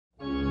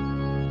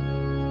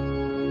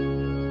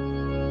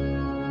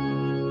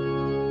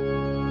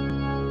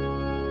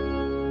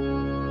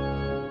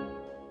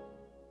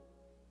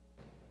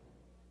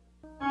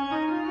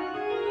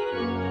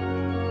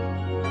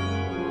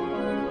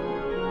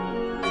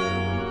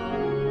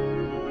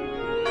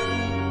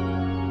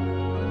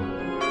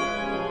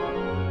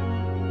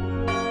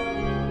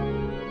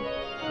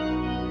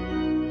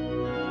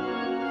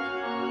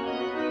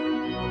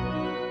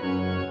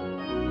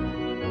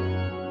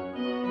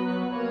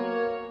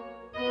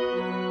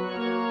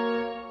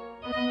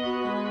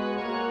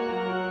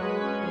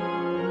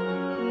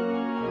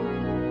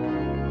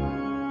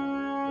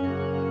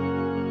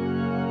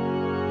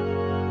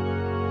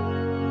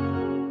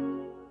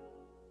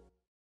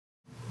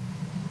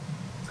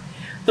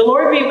The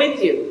Lord be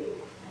with you.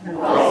 And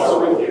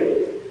also with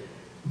you.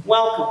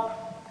 Welcome.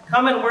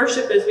 Come and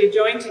worship as we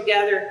join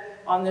together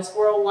on this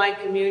Worldwide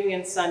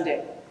Communion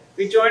Sunday.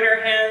 We join our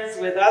hands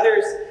with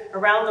others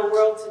around the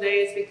world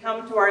today as we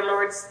come to our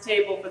Lord's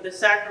table for the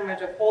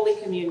sacrament of Holy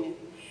Communion.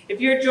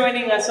 If you're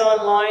joining us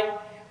online,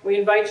 we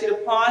invite you to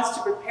pause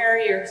to prepare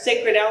your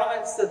sacred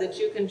elements so that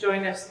you can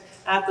join us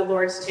at the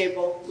Lord's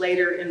table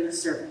later in the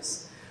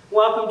service.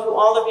 Welcome to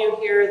all of you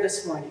here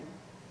this morning.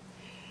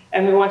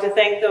 And we want to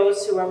thank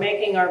those who are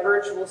making our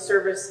virtual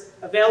service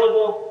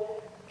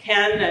available,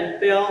 Ken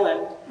and Bill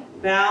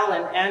and Val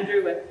and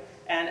Andrew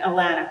and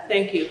Alana.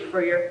 Thank you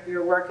for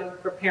your work in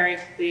preparing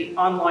the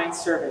online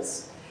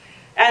service.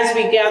 As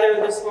we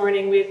gather this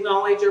morning, we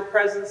acknowledge your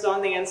presence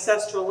on the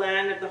ancestral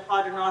land of the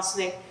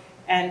Haudenosaunee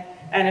and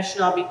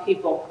Anishinaabe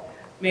people.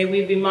 May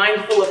we be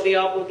mindful of the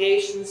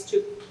obligations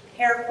to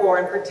care for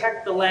and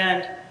protect the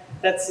land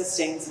that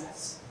sustains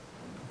us.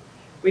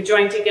 We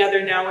join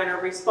together now in a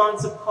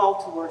responsive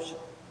call to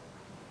worship.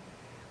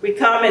 We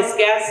come as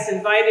guests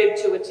invited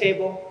to a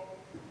table.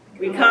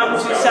 We come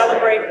to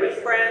celebrate with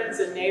friends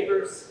and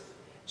neighbors.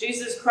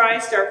 Jesus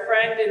Christ, our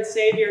friend and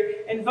Savior,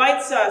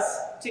 invites us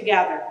to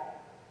gather.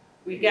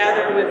 We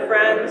gather with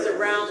friends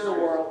around the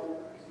world.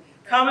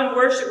 Come and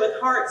worship with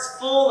hearts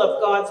full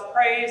of God's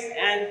praise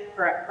and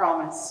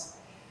promise.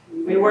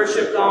 We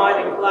worship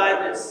God in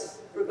gladness,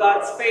 for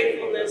God's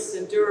faithfulness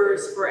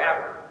endures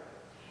forever.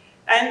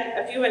 And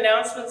a few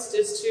announcements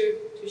just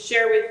to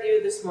share with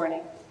you this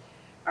morning.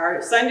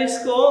 Our Sunday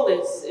school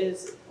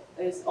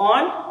is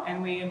on,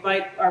 and we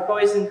invite our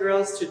boys and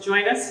girls to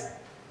join us.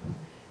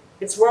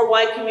 It's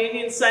Worldwide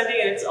Communion Sunday,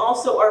 and it's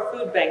also our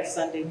Food Bank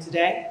Sunday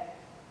today.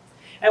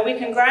 And we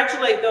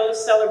congratulate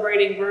those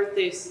celebrating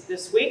birthdays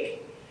this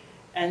week,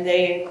 and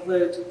they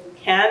include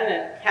Ken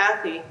and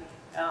Kathy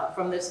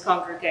from this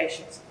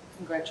congregation.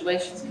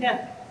 Congratulations,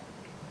 Ken.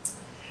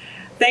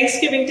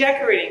 Thanksgiving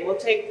decorating will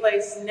take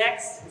place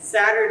next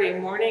Saturday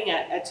morning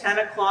at 10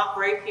 o'clock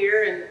right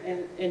here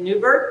in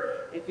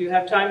Newburgh. If you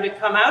have time to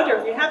come out, or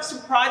if you have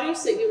some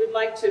produce that you would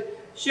like to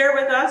share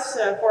with us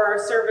for our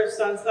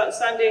service on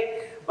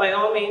Sunday, by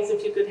all means,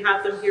 if you could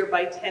have them here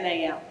by 10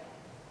 a.m.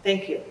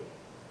 Thank you.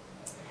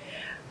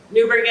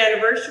 Newburgh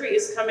anniversary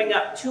is coming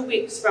up 2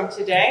 weeks from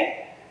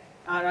today,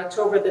 on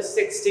October the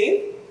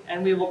 16th,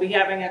 and we will be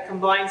having a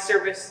combined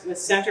service with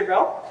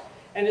Centreville.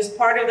 And as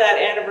part of that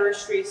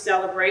anniversary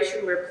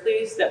celebration, we're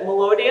pleased that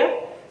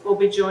Melodia will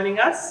be joining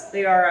us.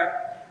 They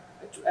are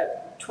a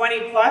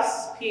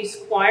 20-plus piece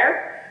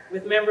choir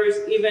with members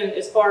even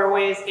as far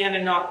away as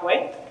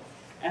Gananoque.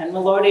 And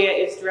Melodia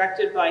is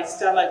directed by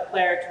Stella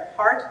Claire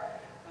Terhart,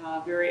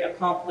 a very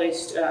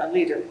accomplished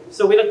leader.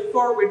 So we look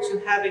forward to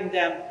having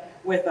them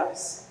with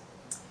us.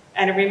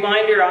 And a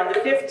reminder, on the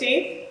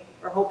 15th,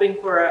 we're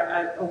hoping for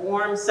a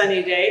warm,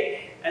 sunny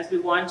day as we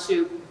want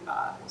to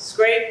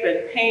scrape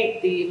and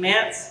paint the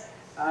manse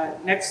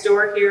next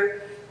door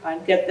here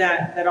and get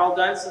that all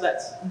done. So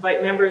let's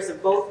invite members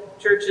of both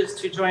churches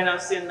to join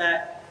us in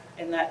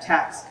that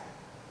task.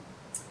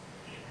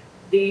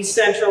 The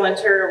Central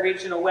Ontario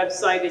Regional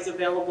website is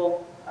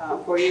available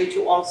for you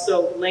to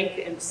also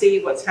link and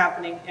see what's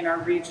happening in our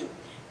region.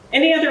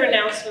 Any other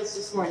announcements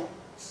this morning?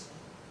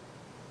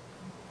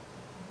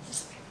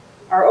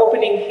 Our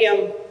opening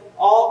hymn,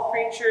 All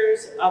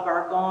Creatures of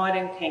Our God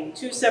and King,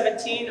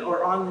 217,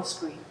 or on the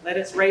screen. Let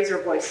us raise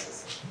our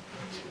voices.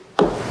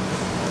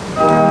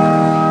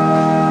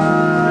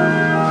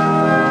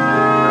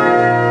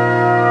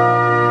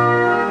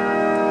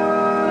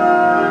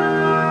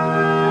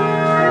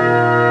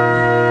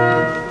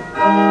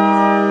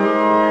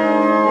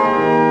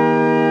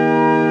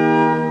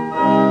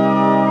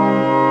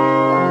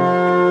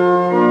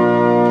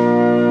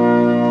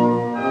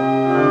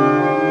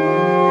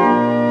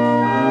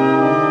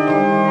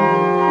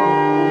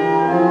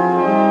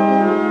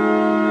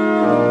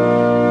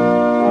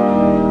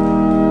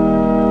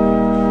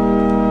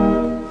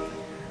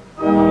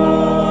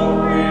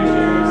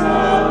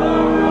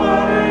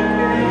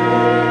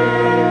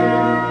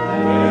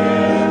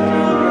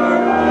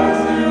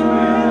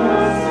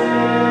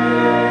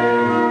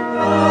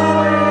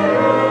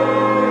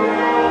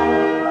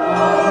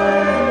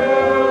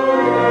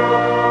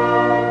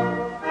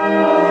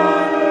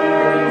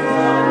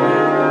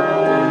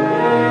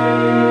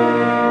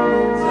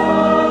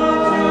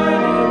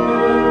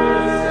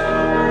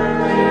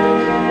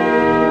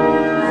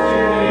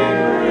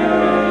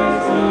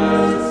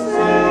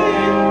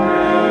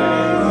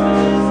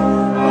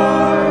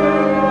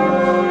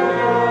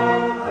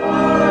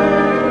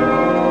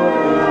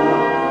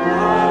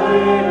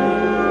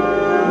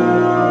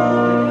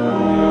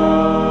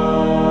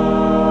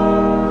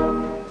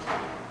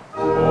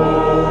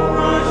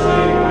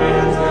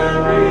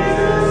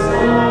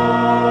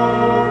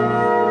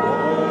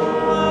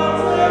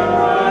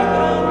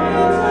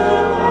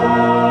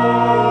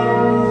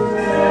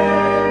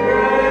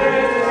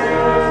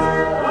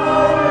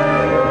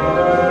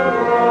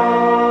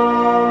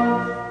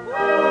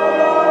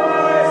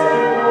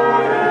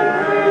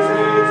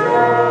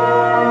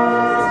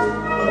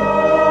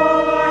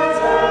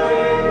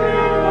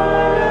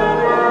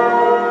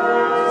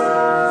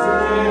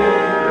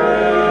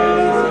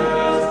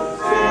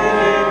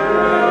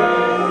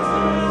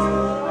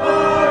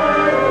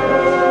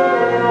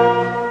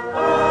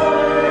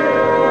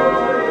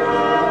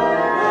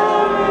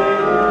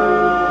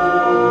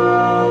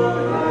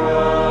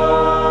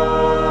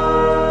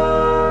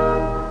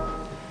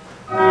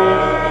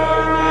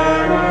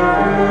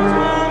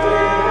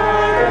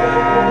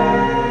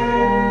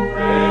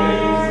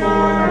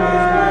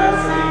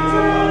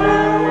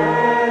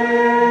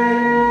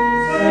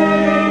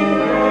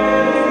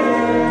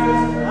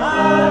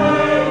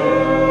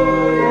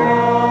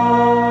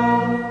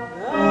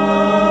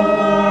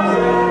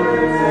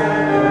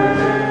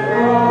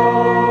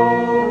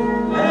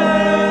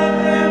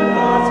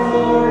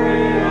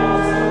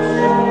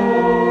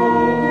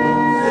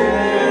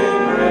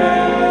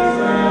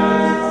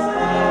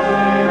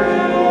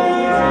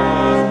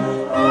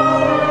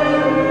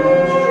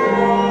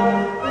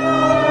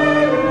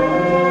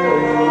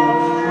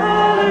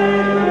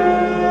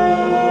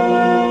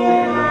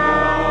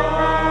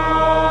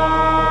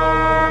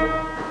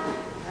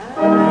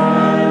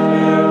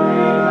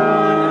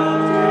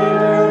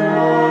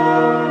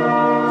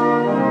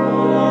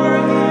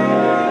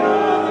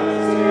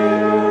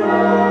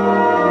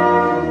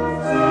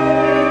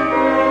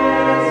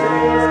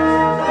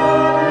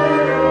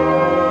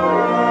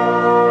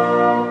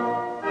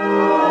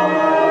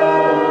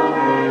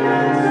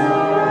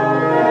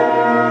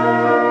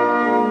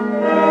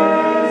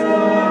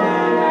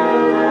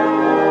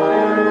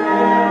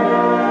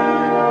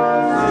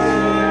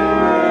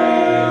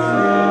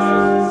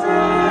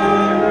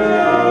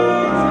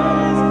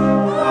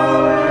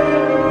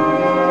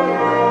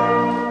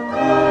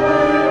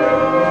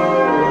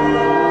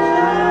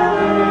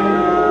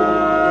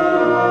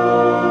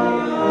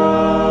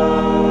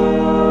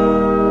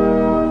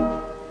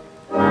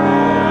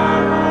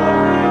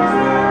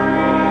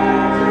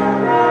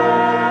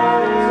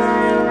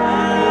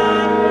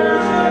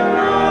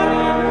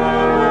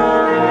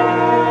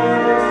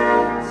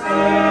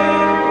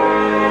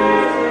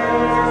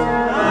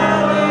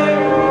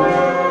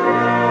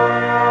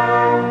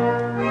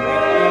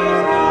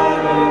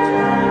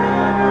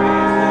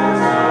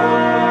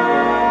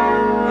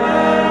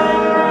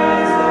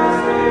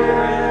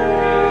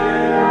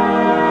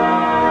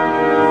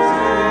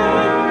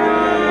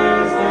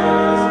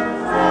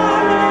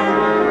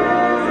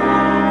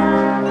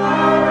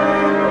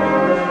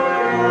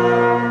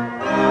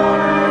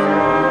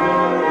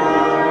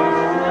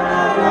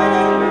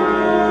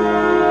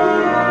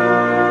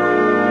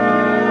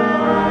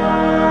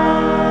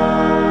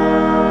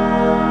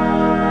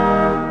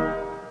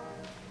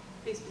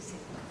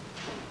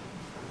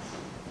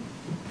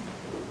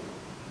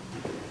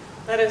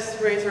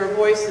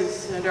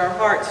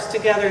 hearts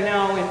together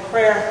now in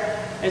prayer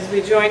as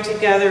we join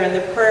together in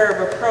the prayer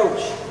of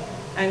approach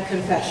and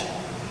confession.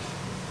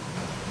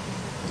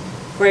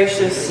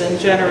 Gracious and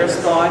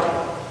generous God,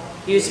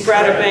 you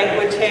spread a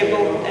banquet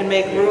table and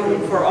make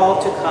room for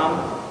all to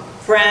come,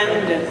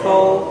 friend and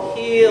foe,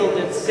 healed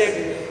and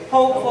sick,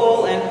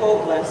 hopeful and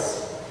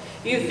hopeless.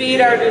 You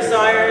feed our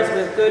desires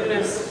with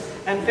goodness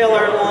and fill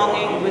our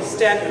longing with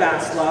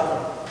steadfast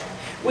love.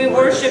 We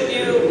worship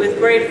you with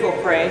grateful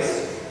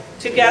praise,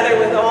 together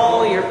with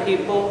all your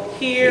people,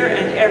 here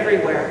and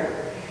everywhere,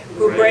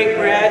 who break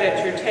bread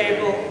at your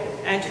table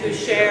and who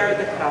share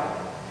the cup.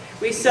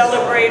 We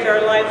celebrate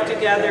our life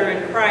together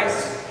in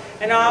Christ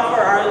and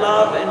offer our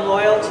love and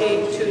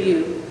loyalty to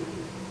you.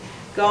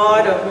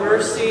 God of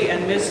mercy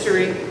and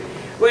mystery,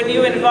 when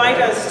you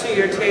invite us to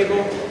your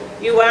table,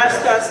 you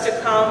ask us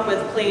to come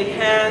with clean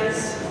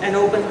hands and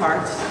open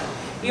hearts.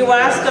 You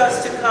ask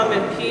us to come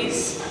in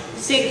peace,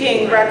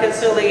 seeking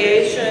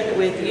reconciliation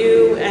with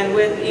you and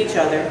with each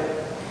other.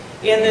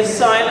 In this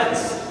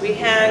silence, we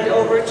hand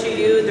over to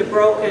you the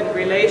broken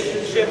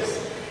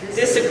relationships,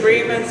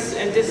 disagreements,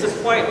 and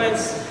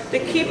disappointments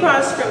that keep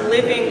us from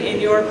living in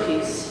your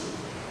peace.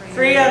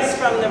 Free us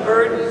from the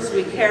burdens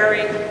we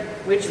carry,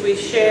 which we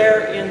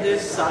share in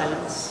this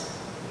silence.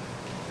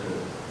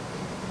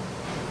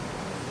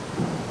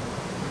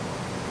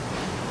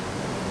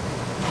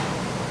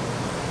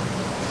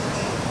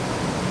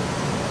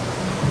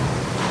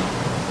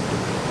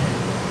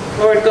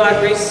 Lord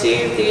God,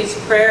 receive these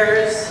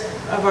prayers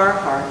of our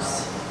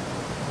hearts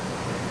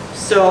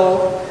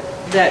so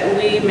that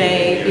we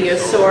may be a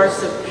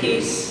source of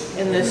peace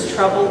in this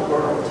troubled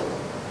world.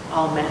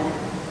 Amen.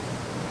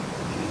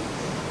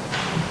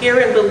 Hear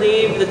and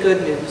believe the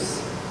good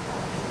news.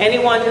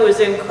 Anyone who is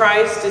in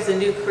Christ is a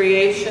new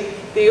creation.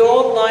 The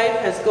old life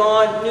has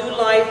gone, new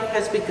life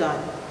has begun.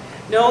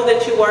 Know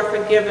that you are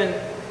forgiven.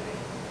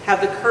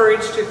 Have the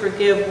courage to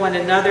forgive one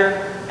another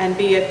and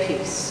be at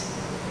peace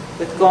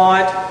with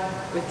God,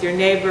 with your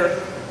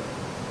neighbor,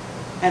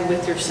 and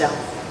with yourself.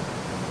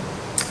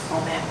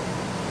 Amen.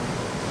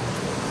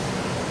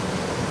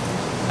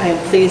 I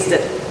am pleased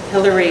that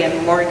Hillary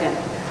and Morgan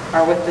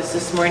are with us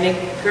this morning.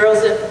 Girls,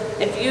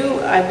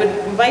 I would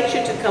invite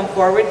you to come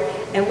forward,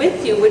 and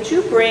with you, would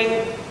you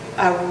bring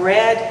a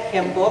red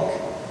hymn book?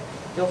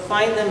 You'll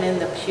find them in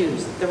the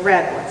pews, the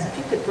red ones. If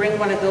you could bring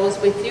one of those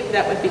with you,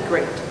 that would be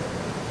great.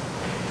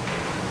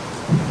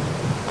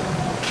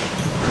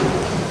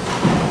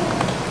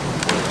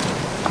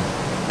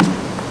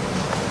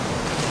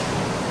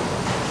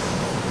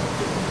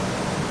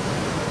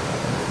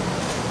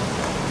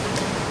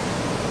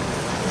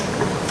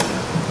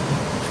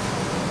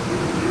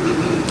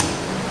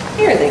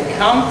 Here they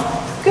come.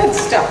 Good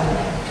stuff.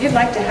 If you'd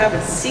like to have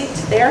a seat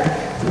there,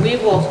 we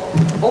will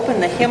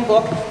open the hymn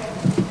book.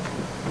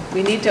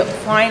 We need to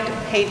find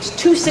page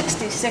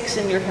 266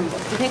 in your hymn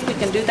book. Do you think we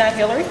can do that,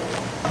 Hillary?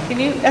 Can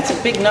you? That's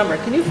a big number.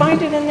 Can you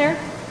find it in there?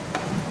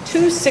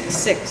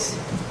 266.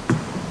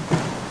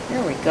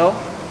 There we go.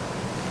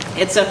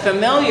 It's a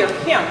familiar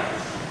hymn,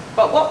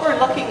 but what we're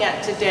looking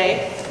at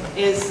today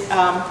is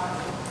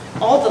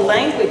all the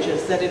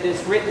languages that it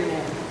is written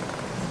in.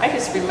 I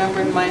just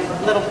remembered my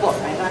little book.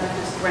 I got it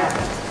just wrapped.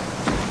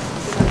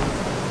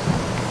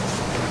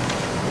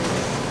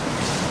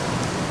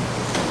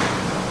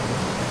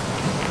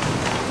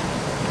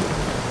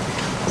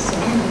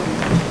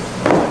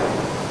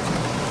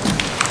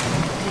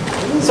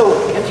 So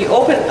if you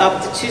open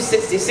up to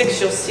 266,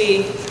 you'll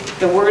see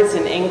the words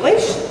in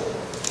English.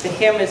 The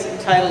hymn is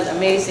entitled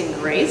Amazing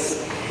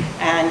Grace,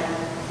 and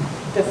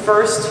the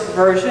first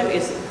version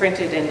is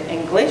printed in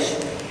English.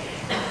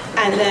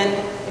 And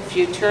then if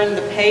you turn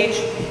the page,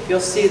 you'll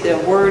see the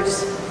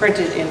words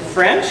printed in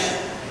French.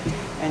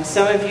 And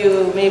some of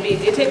you maybe,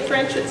 do you take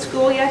French at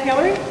school yet,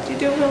 Hillary? Do you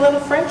do a little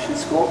French in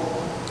school?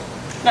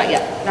 Not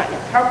yet, not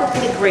yet.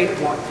 Probably grade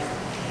 1.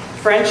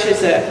 French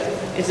is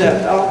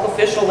an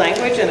official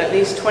language in at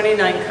least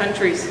 29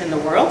 countries in the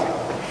world.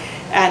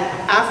 And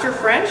after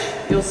French,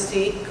 you'll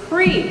see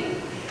Cree.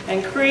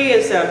 And Cree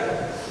is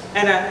a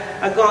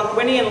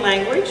Algonquian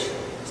language.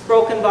 It's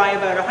spoken by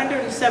about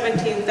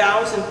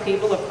 117,000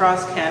 people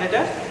across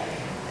Canada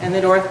and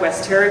the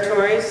Northwest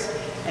Territories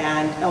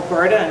and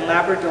Alberta and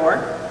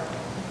Labrador.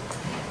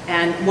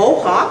 And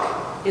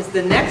Mohawk is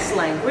the next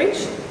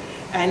language,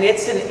 and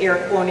it's an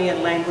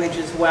Iroquoian language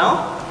as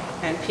well.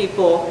 And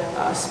people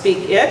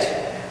speak it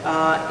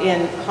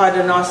in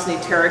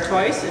Haudenosaunee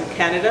territories in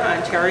Canada,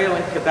 Ontario,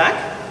 and Quebec.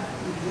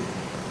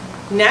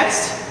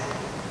 Next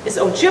is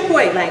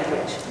Ojibwe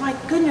language. My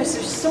goodness,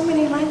 there's so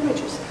many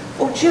languages.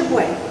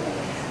 Ojibwe.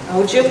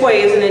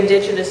 Ojibwe is an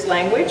indigenous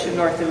language in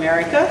North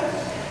America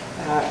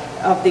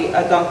of the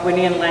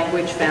Algonquian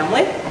language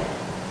family.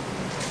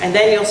 And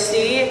then you'll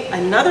see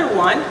another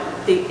one,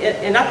 the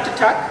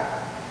Inuktitut.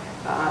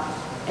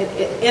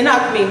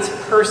 Inuk means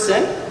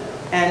person,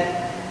 and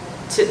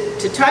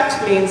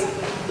Tutut means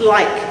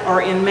like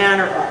or in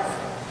manner of.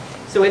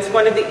 So it's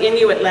one of the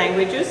Inuit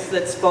languages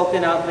that's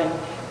spoken of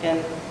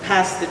in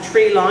past the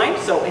tree line.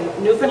 So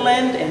in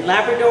Newfoundland and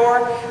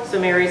Labrador,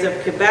 some areas of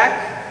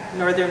Quebec,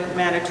 northern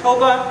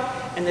Manitoba,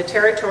 and the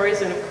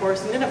territories, and of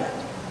course Nunavut.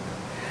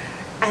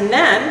 And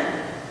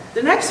then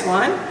the next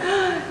one,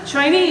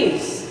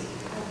 Chinese.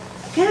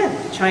 Again,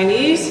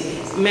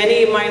 Chinese,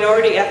 many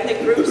minority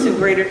ethnic groups in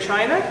Greater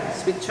China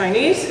speak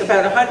Chinese,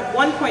 about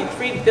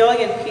 1.3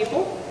 billion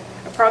people.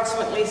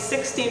 Approximately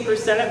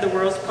 16% of the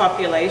world's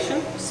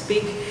population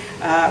speak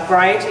a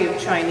variety of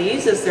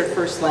Chinese as their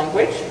first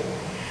language.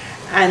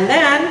 And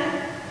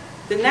then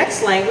the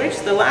next language,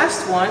 the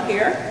last one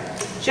here,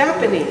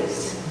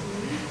 Japanese.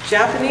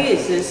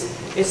 Japanese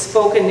is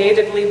spoken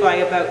natively by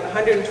about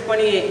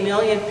 128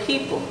 million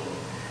people,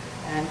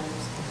 and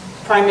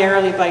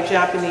primarily by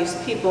Japanese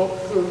people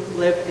who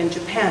live in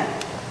Japan.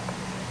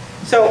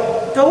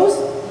 So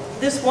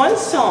this one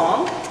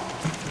song,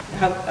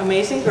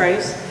 Amazing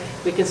Grace,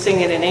 we can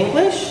sing it in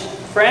English,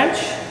 French,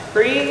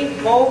 Cree,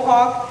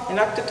 Mohawk,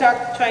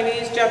 Inuktitut,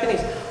 Chinese,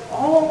 Japanese,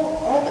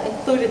 all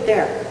included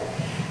there.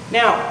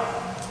 Now,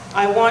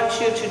 I want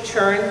you to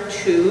turn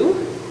to,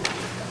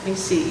 let me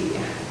see,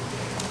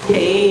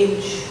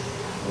 page,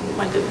 oh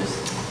my goodness,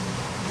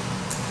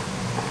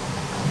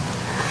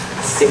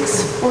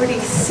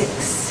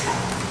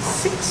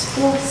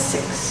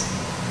 646.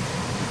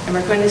 And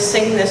we're going to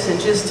sing this in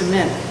just a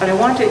minute, but I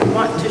want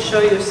to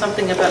show you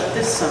something about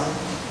this song.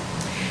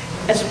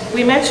 As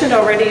we mentioned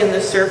already in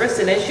the service,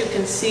 and as you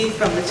can see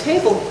from the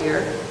table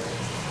here,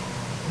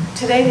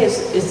 today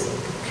is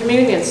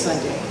Communion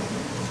Sunday.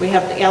 We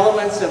have the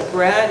elements of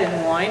bread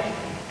and wine,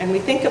 and we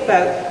think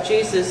about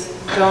Jesus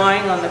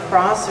dying on the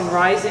cross and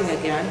rising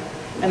again,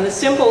 and the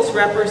symbols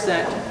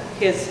represent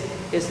his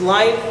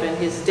life and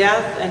his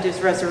death and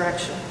his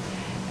resurrection.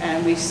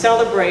 And we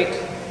celebrate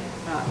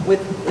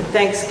with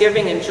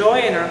thanksgiving and joy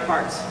in our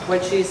hearts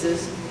what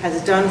Jesus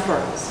has done for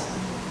us.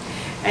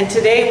 And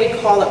today we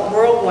call it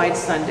Worldwide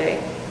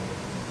Sunday,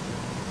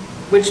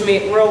 which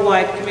means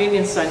Worldwide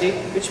Communion Sunday,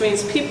 which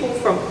means people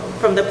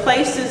from the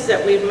places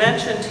that we've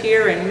mentioned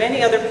here and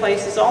many other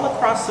places all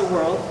across the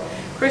world,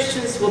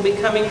 Christians will be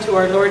coming to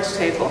our Lord's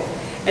table,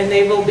 and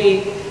they will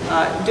be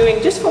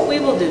doing just what we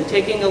will do,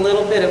 taking a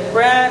little bit of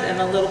bread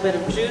and a little bit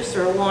of juice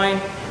or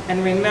wine,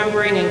 and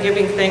remembering and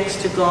giving thanks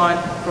to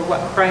God for what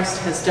Christ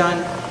has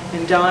done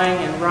in dying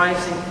and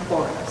rising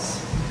for us.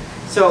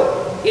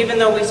 So even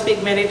though we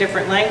speak many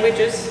different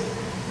languages,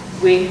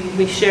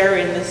 we share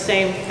in the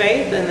same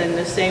faith and in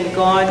the same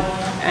God,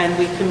 and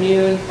we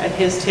commune at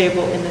his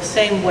table in the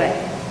same way.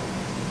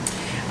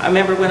 I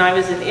remember when I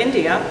was in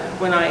India,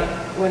 when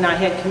I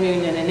had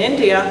communion in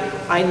India,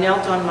 I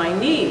knelt on my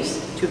knees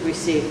to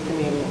receive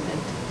communion.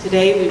 And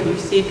today we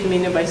receive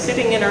communion by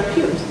sitting in our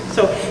pews.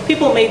 So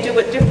people may do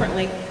it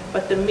differently,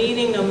 but the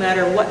meaning, no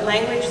matter what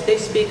language they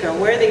speak or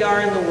where they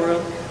are in the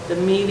world, the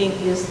meaning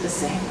is the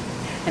same.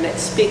 And it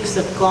speaks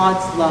of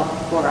God's love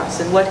for us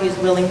and what he's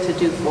willing to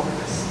do for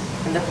us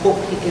and the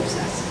hope he gives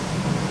us.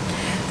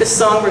 This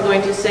song we're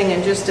going to sing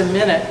in just a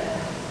minute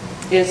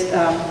is,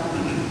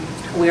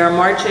 we are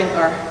marching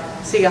our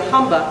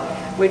Siyahamba,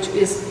 which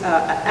is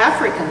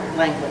African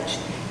language.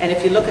 And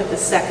if you look at the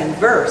second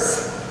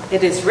verse,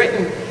 it is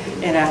written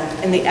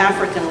in the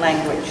African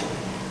language.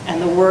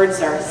 And the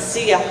words are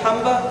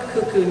Siyahamba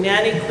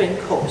kukunani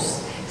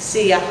quinkos.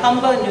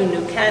 Siyahamba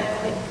nunukan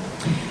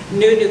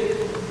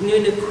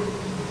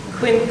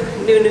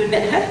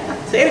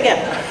say it again.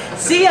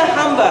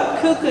 Siyahamba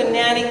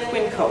kukunani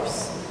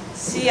quinkos.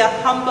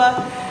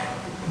 Siyahamba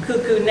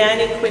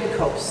kukunani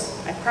quinkos.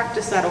 I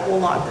practiced that a whole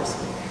lot this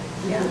week.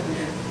 Yeah.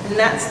 And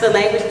that's the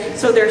language.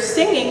 So they're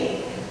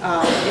singing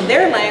in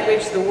their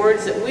language the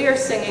words that we are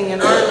singing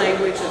in our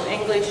language of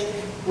English.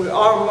 We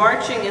are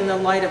marching in the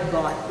light of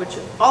God, which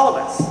all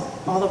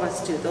of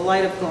us do. The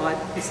light of God,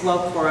 his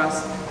love for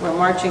us. We're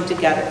marching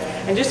together.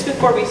 And just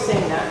before we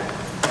sing that,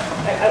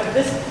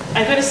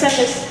 I'm going to send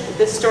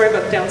this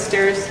storybook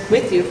downstairs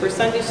with you for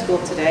Sunday school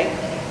today.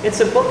 It's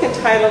a book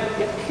entitled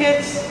If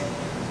Kids,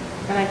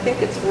 and I think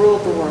it's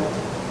Ruled the World,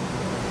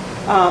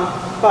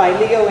 by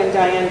Leo and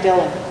Diane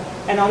Dillon.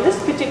 And on this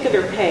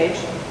particular page,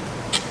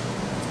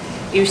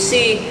 you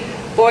see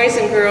boys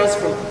and girls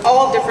from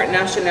all different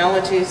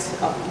nationalities,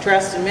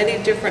 dressed in many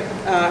different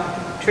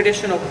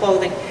traditional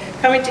clothing,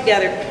 coming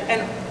together.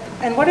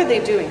 And what are they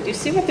doing? Do you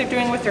see what they're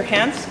doing with their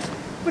hands?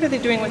 What are they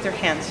doing with their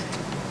hands?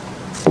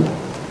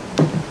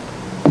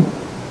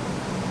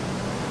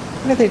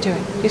 What are they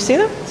doing? Do you see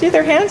them? See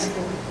their hands?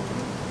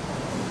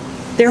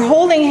 They're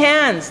holding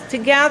hands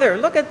together.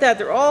 Look at that.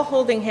 They're all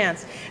holding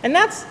hands. And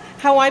that's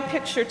how I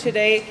picture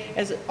today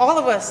as all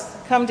of us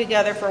come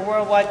together for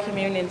Worldwide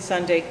Communion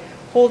Sunday,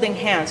 holding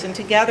hands. And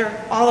together,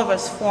 all of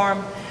us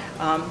form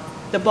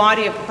the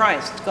body of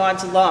Christ,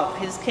 God's love,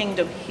 his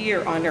kingdom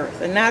here on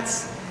earth. And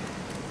that's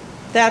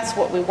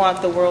what we want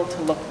the world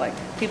to look like.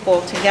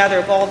 People together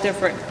of all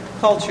different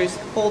cultures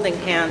holding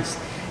hands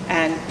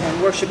and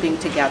worshiping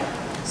together.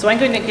 So I'm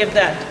going to give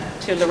that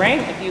to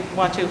Lorraine. If you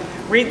want to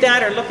read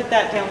that or look at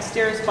that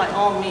downstairs, by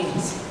all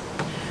means.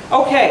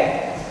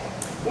 Okay,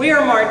 we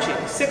are marching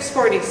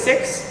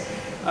 646.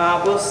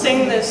 We'll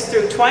sing this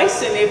through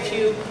twice, and if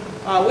you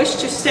wish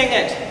to sing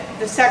it,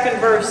 the second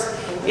verse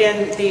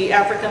in the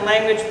African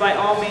language, by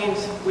all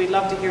means, we'd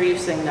love to hear you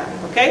sing that,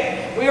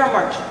 okay? We are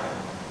marching.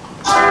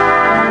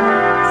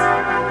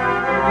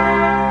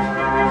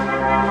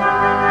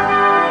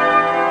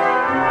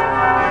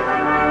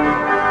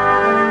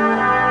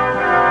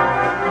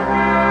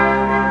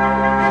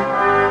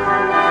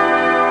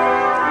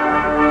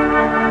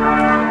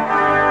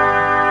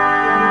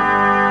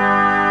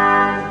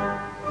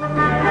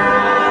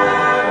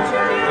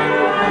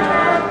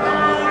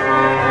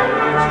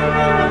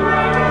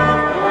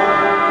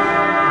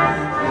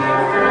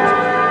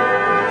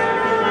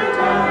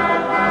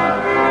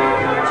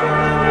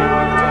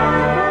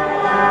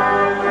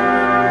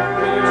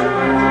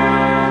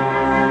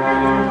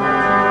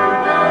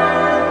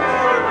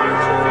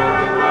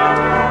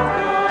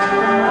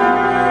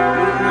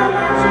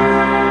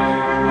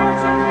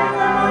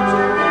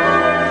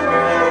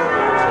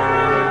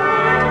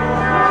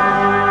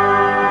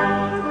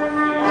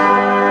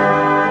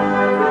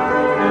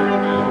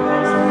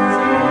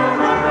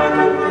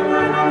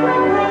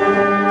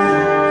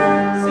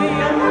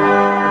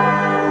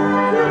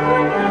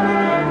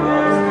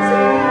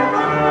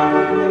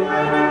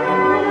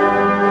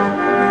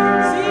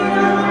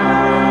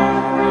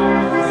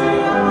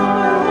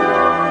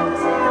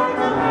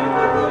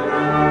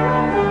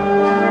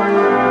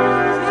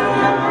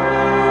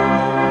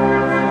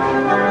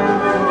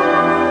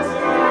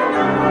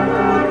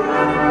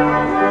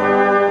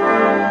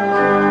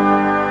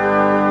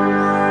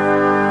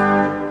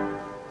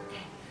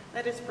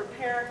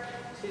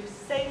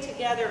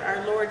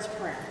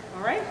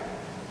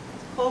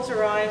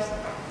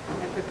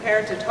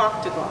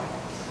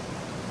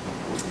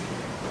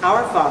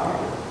 Our Father,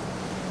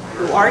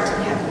 who art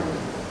in heaven,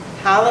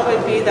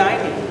 hallowed be thy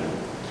name.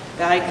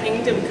 Thy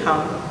kingdom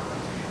come,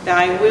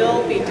 thy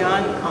will be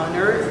done on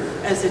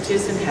earth as it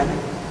is in heaven.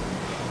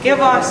 Give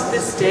us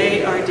this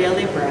day our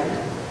daily bread,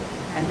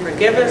 and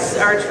forgive us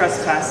our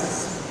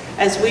trespasses,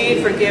 as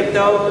we forgive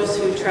those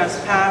who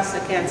trespass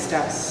against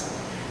us.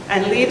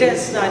 And lead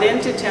us not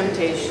into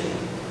temptation,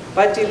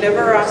 but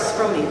deliver us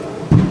from evil.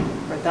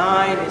 For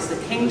thine is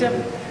the kingdom,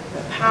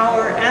 the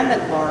power, and the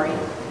glory,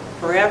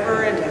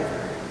 forever and ever.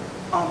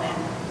 Amen.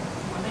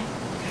 Amen.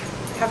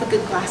 Have a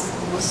good class,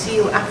 and we'll see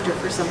you after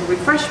for some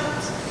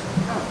refreshments.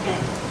 Okay.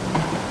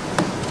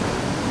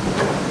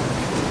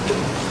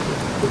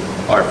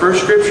 Our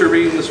first scripture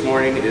reading this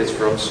morning is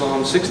from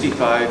Psalm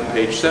 65,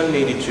 page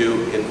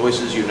 782, in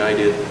Voices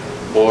United,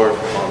 or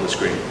on the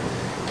screen.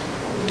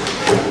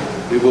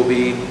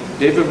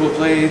 David will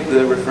play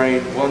the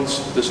refrain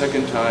once, the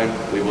second time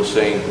we will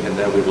sing, and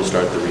then we will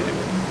start the reading.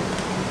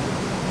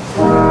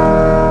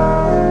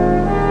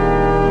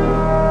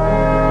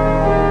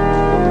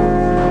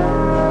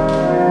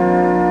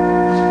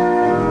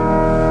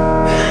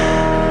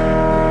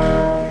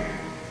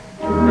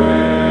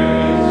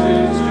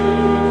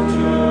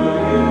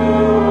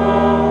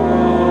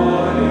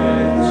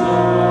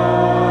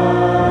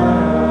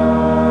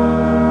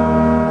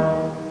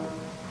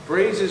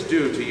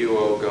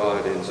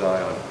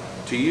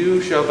 To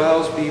you shall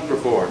vows be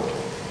performed.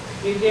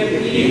 You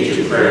give heed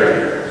to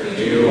prayer, to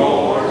you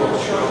all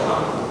mortals shall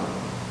come.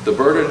 The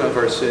burden of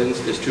our sins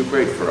is too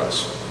great for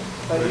us.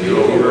 But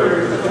your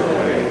word is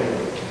away.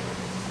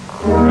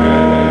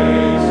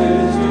 Praise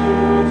is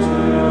due to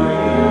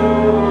you,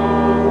 O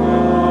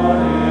God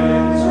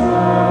in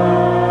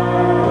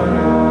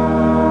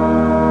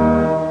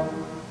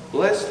Zion.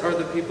 Blessed are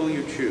the people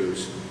you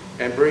choose,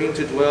 and bring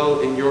to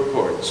dwell in your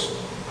courts.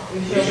 We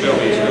shall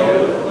be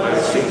filled with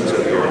Blessings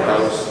of your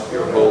house,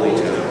 your holy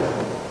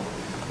temple.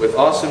 With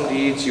awesome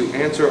deeds you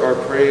answer our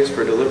praise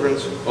for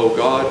deliverance, O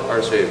God,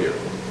 our Savior.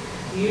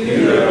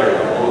 You that are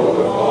the hope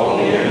of all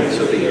the ends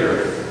of the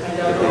earth, and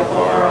of the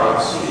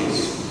far-off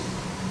seas.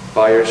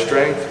 By your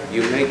strength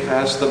you make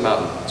pass the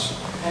mountains,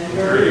 and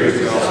gird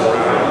yourself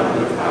around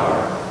with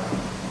power.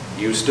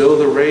 You still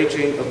the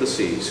raging of the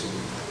seas,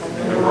 and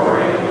the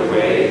roaring of the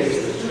waves,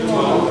 the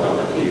tumult of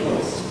the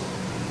peoples.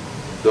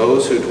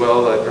 Those who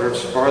dwell at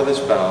earth's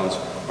farthest bounds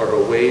are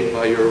awayed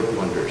by your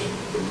wonders.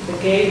 The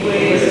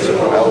gateways of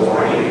all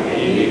morning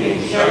and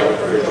evening shout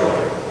for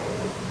joy.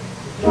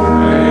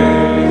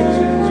 Praise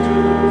is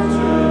due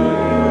to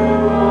you,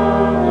 O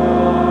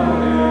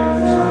God in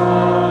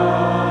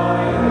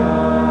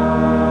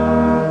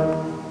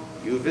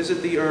Zion. You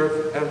visit the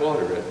earth and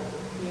water it.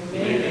 You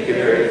make it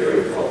very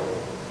fruitful,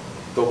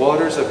 The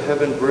waters of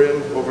heaven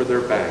brim over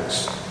their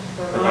banks.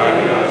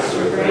 providing us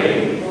with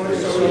rain, for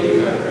so you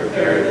have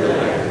prepared the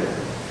land.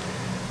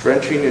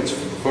 Drenching its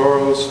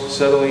furrows,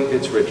 settling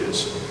its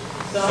ridges.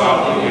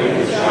 Softening in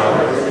the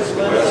showers,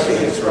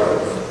 blessing its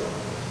growth.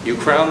 You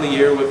crown the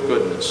year with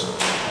goodness.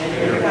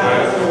 And your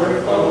paths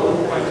overflow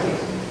with plenty.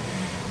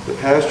 The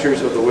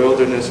pastures of the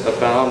wilderness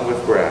abound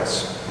with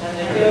grass. And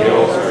the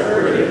hills are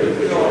girded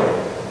with joy.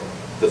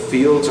 The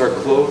fields are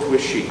clothed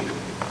with sheep.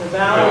 The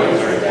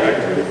valleys are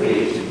decked with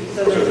wheat,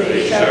 so that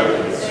they shout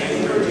and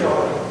sing for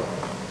joy.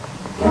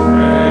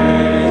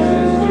 Praise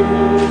is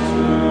due to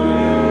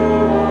you,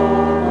 O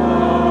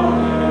God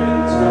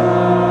in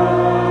Zion.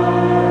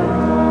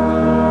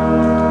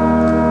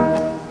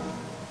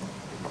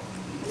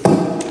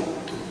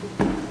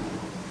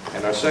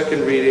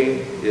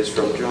 is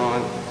from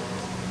John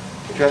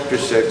chapter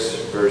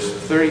 6, verse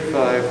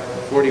 35,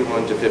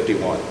 41 to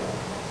 51.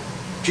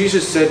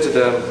 Jesus said to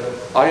them,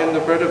 "I am the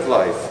bread of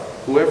life.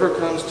 Whoever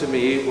comes to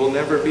me will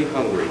never be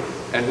hungry,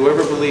 and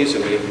whoever believes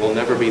in me will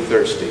never be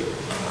thirsty."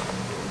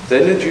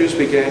 Then the Jews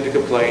began to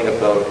complain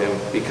about him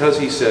because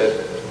he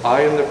said,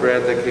 "I am the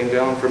bread that came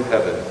down from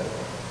heaven."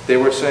 They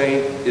were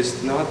saying,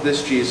 "Is not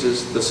this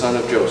Jesus, the son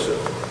of Joseph,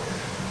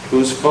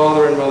 whose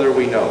father and mother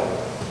we know?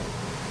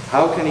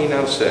 How can he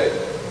now say,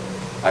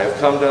 'I have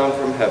come down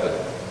from heaven'?"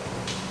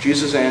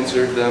 Jesus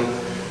answered them,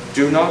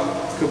 "Do not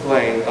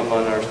complain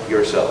among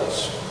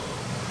yourselves.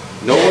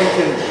 No one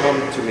can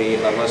come to me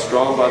unless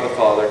drawn by the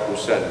Father who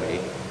sent me,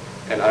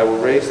 and I will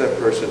raise that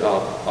person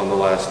up on the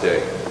last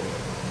day.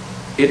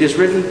 It is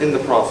written in the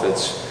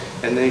prophets,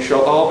 and they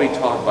shall all be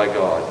taught by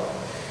God.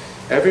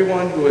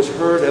 Everyone who has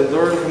heard and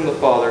learned from the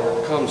Father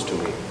comes to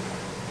me.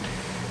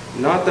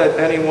 Not that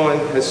anyone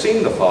has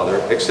seen the Father,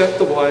 except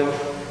the one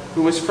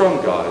who is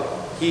from God.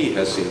 He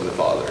has seen the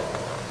Father.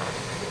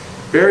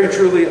 Very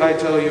truly I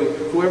tell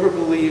you, whoever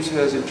believes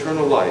has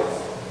eternal life.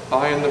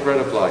 I am the bread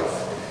of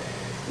life.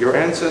 Your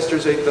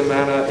ancestors ate the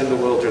manna in the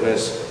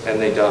wilderness,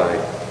 and they died.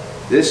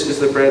 This is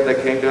the bread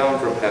that came down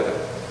from heaven,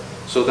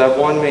 so that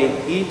one may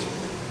eat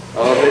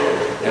of it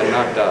and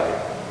not die.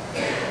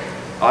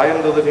 I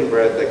am the living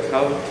bread that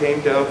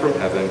came down from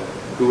heaven.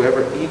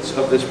 Whoever eats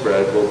of this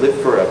bread will live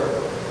forever.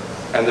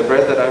 And the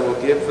bread that I will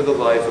give for the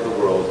life of the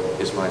world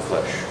is my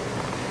flesh."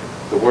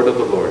 The word of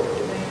the Lord.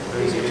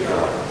 Praise be to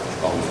God.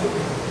 Amen.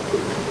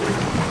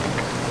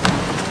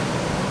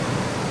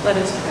 Let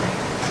us pray.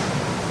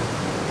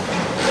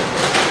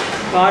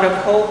 God of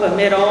hope,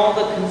 amid all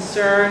the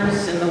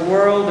concerns in the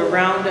world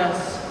around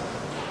us,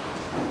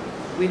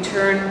 we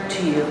turn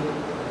to you,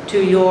 to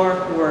your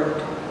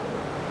word.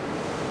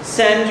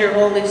 Send your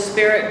Holy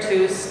Spirit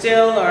to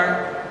still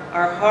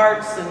our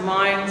hearts and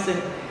minds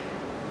and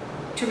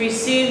to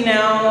receive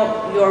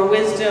now your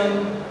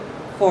wisdom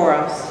for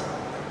us.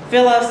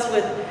 Fill us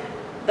with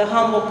the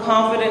humble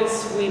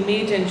confidence we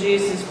meet in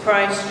Jesus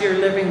Christ, your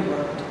living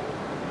word.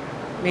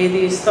 May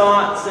these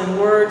thoughts and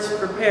words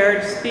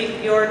prepared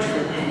speak your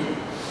truth,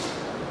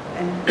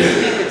 and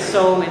speak it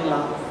so in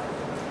love.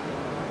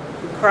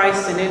 Through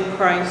Christ and in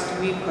Christ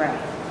we pray.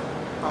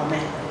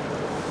 Amen.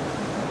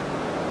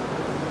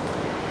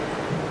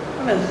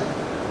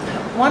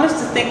 I want us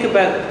to think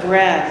about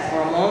bread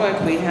for a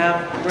moment. We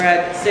have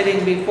bread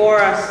sitting before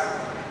us.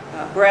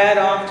 Bread,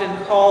 often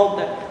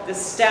called the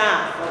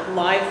staff of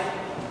life.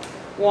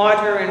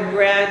 Water and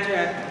bread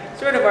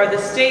sort of are the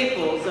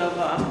staples of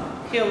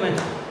human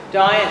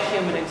diet,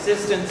 human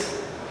existence.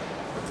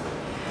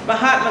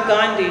 Mahatma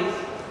Gandhi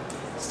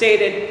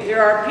stated,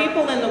 "There are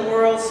people in the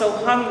world so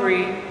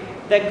hungry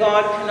that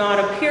God cannot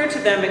appear to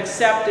them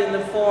except in the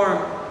form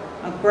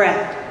of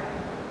bread."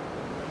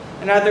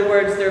 In other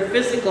words, their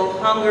physical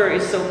hunger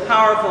is so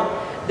powerful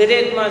that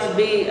it must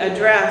be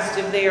addressed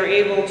if they are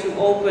able to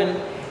open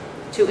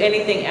to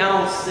anything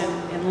else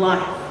in life.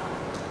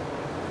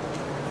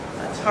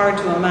 That's hard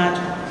to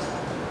imagine.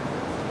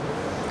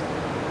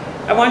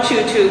 I want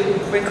you to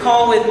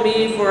recall with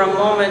me for a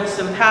moment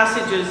some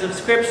passages of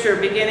Scripture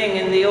beginning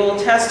in the Old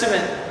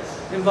Testament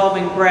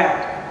involving bread.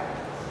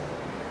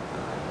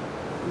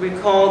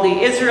 Recall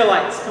the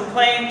Israelites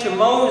complained to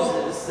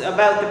Moses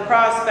about the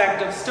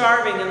prospect of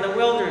starving in the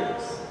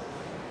wilderness.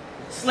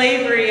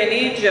 Slavery in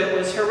Egypt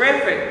was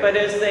horrific, but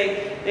as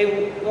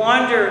they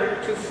wander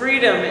to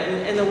freedom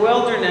in the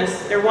wilderness,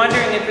 they're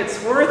wondering if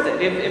it's worth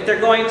it, if they're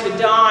going to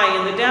die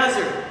in the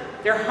desert.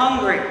 They're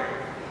hungry.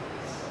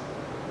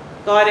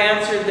 God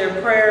answered their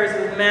prayers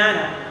with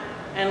manna,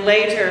 and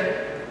later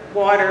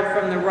water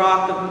from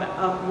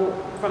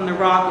the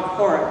rock of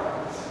Horeb.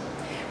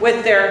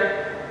 With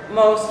their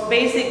most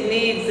basic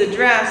needs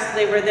addressed,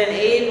 they were then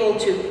able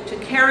to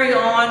carry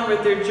on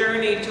with their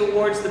journey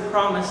towards the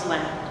promised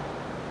land.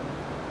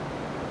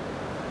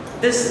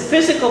 This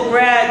physical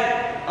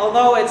bread,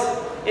 although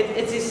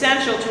it's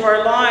essential to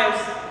our lives,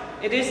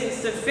 it isn't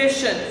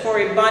sufficient for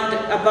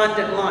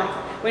abundant life.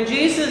 When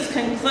Jesus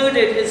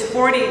concluded his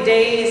 40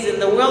 days in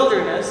the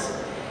wilderness,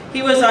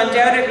 he was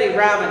undoubtedly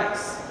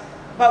ravenous.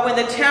 But when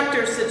the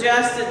tempter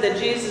suggested that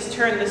Jesus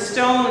turn the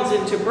stones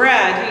into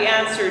bread, he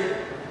answered,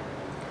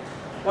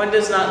 "One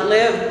does not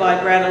live by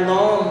bread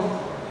alone,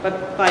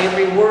 but by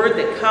every word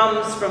that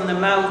comes from the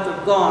mouth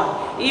of God."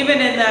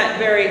 Even in that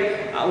very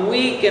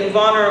weak and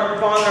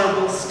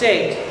vulnerable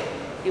state,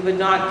 he would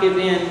not give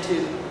in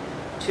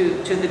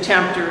to the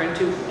tempter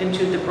and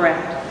to the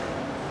bread.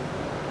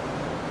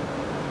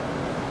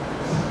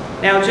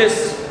 Now,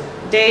 just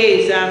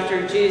days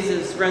after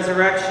Jesus'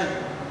 crucifixion,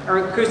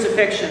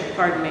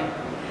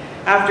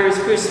 after his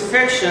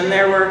crucifixion,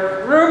 there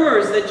were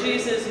rumors that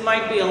Jesus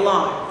might be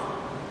alive.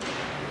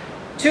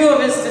 Two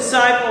of his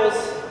disciples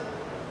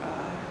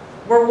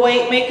were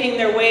making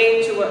their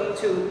way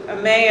to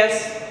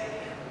Emmaus.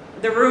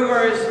 The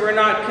rumors were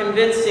not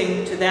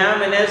convincing to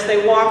them, and as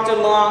they walked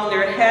along,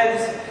 their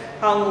heads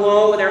hung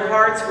low, their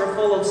hearts were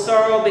full of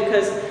sorrow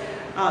because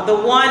the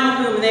one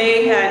whom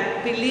they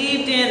had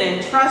believed in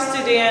and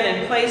trusted in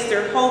and placed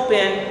their hope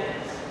in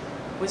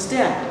was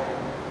dead.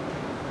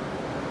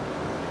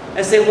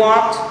 As they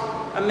walked,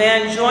 a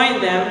man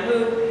joined them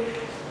who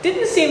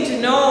didn't seem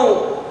to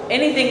know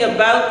anything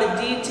about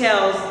the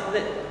details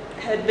that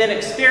had been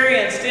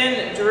experienced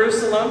in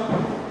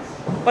Jerusalem,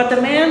 but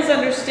the man's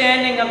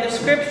understanding of the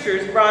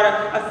scriptures brought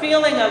a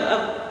feeling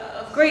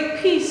of great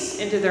peace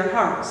into their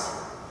hearts.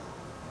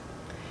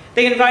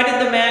 They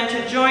invited the man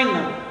to join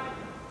them,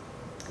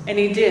 and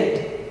he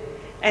did.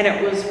 And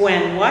it was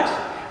when, what?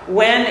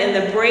 When in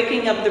the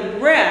breaking of the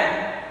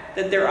bread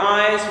that their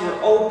eyes were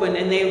opened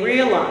and they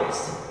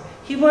realized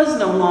he was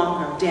no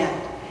longer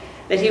dead,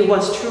 that he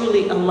was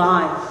truly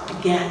alive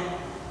again.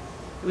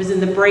 It was in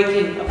the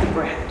breaking of the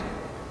bread.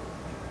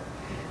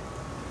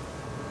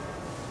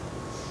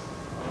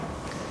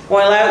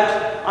 While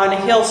out on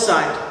a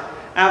hillside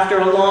after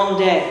a long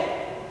day,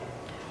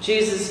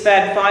 Jesus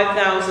fed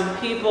 5,000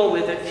 people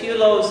with a few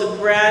loaves of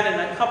bread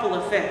and a couple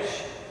of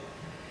fish.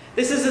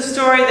 This is a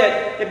story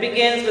that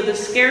begins with a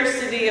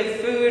scarcity of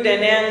food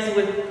and ends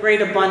with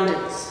great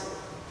abundance.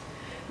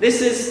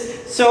 This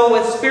is so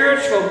with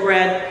spiritual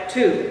bread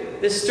too.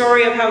 The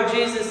story of how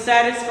Jesus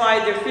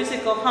satisfied their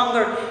physical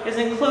hunger is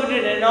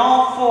included in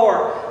all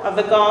 4 of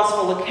the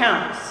gospel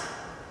accounts.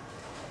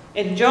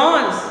 In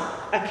John's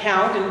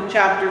account, in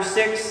chapter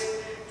 6,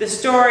 the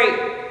story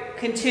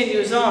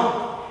continues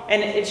on,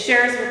 and it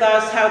shares with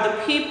us how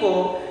the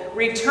people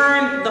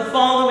returned the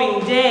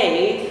following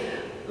day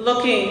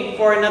looking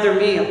for another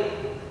meal.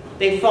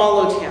 They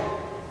followed him.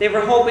 They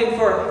were hoping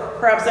for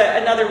perhaps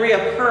another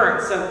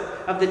reoccurrence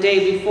of the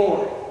day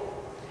before.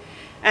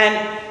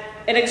 And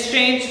in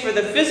exchange for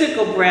the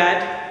physical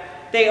bread,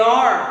 they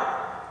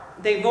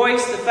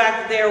voice the fact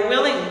that they are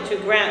willing to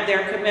grant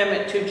their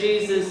commitment to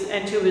Jesus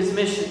and to his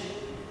mission.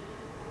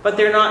 But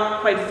they're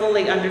not quite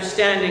fully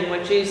understanding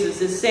what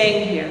Jesus is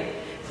saying here.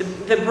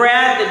 The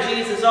bread that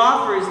Jesus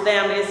offers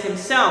them is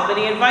himself, and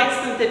he invites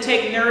them to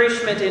take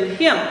nourishment in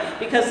him,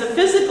 because the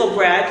physical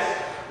bread,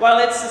 while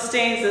it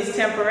sustains us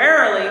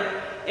temporarily,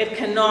 it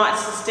cannot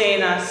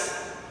sustain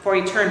us for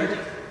eternity.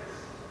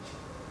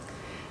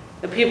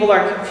 The people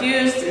are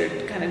confused,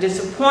 they're kind of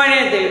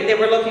disappointed, they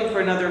were looking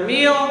for another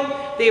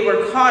meal, they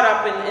were caught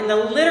up in the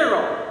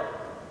literal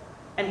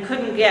and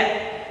couldn't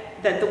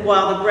get that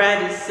while the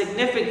bread is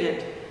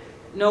significant,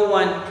 no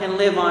one can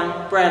live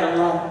on bread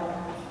alone.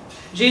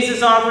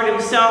 Jesus offered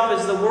himself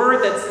as the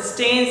word that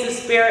sustains the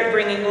spirit,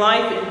 bringing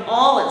life in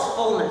all its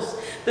fullness.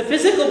 The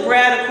physical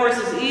bread, of course,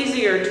 is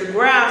easier to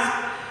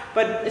grasp,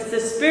 but it's the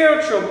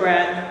spiritual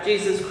bread,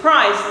 Jesus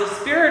Christ, the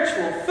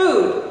spiritual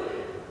food,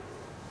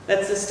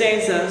 that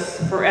sustains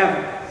us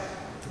forever.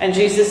 And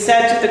Jesus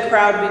said to the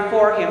crowd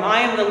before him,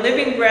 "I am the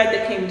living bread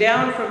that came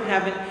down from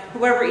heaven.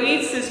 Whoever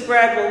eats this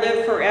bread will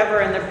live forever,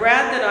 and the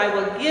bread that I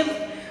will give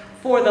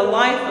for the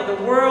life of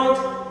the world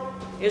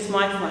is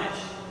my flesh."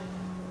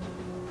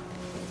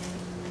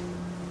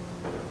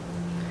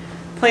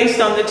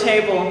 Placed on the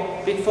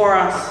table before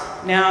us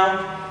now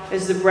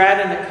is the bread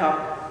and the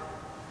cup.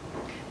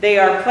 They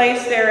are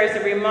placed there as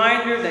a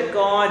reminder that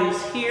God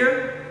is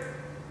here,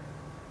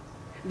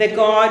 that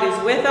God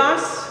is with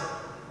us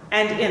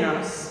and in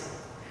us,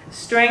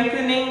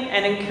 strengthening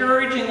and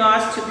encouraging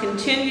us to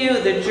continue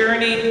the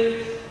journey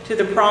to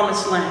the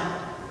promised land.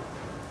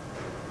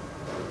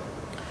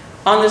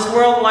 On this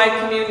Worldwide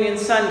Communion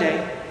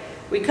Sunday,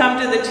 we come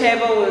to the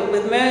table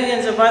with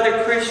millions of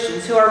other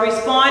Christians who are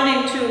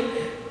responding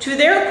to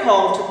their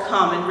call to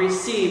come and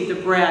receive the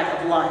bread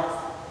of life.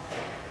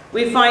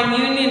 We find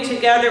union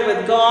together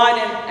with God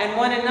and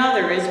one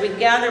another as we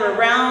gather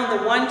around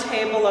the one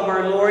table of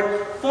our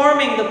Lord,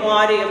 forming the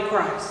body of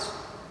Christ.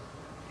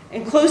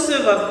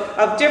 Inclusive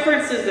of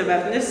differences of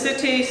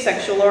ethnicity,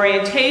 sexual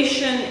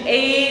orientation,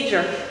 age,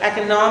 or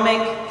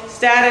economic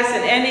status,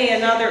 and any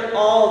and other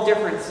all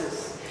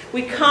differences.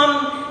 We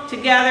come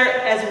together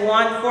as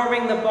one,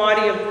 forming the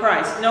body of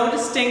Christ. No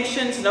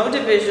distinctions, no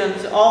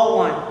divisions, all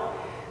one.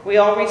 We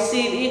all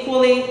receive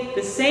equally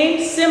the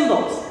same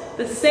symbols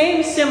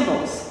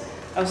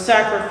of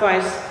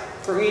sacrifice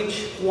for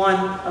each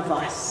one of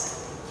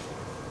us.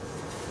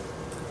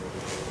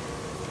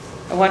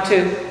 I want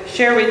to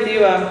share with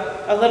you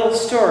a little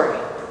story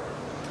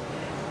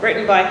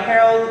written by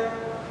Harold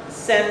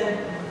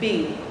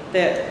Senby,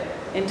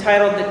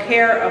 entitled "The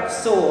Care of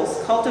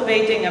Souls,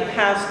 Cultivating a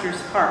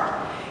Pastor's Heart."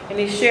 And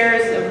he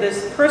shares of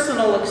this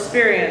personal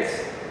experience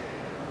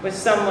with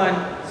someone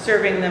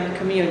serving them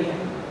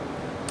communion.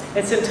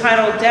 It's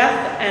entitled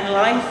 "Death and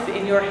Life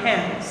in Your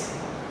Hands."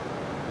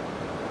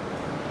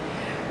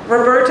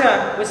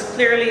 Roberta was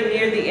clearly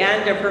near the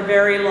end of her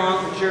very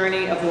long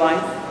journey of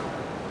life,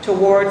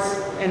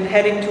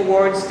 heading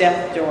towards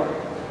death door.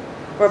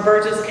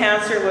 Roberta's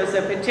cancer was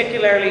a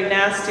particularly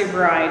nasty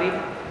variety,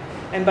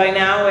 and by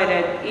now it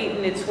had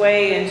eaten its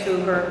way into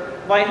her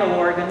vital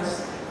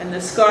organs, and the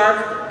scarf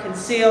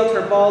concealed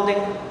her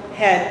balding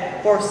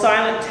head bore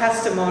silent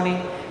testimony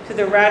to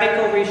the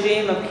radical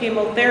regime of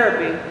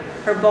chemotherapy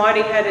her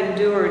body had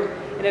endured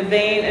in a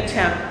vain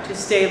attempt to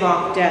stave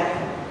off death.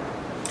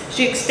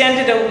 She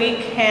extended a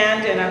weak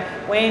hand and a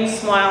wan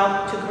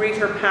smile to greet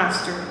her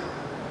pastor,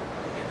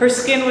 Her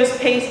skin was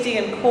pasty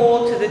and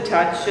cold to the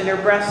touch, and her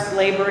breasts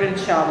labored and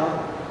shallow.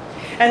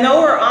 And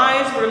though her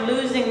eyes were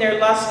losing their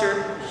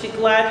luster, she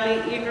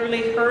gladly,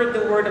 eagerly heard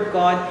the word of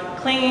God,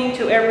 clinging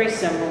to every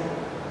symbol.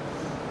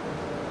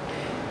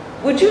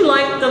 "Would you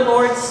like the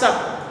Lord's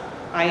Supper?"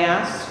 I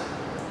asked.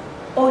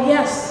 "Oh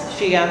yes,"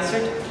 she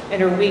answered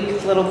in her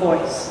weak little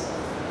voice.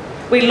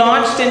 We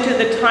launched into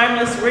the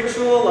timeless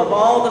ritual of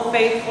all the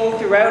faithful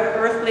throughout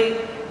earthly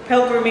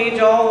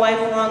pilgrimage. All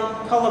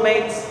lifelong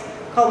culminates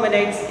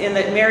in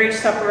the marriage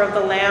supper of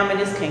the Lamb in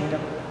his kingdom.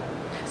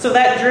 So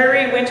that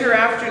dreary winter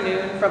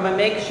afternoon, from a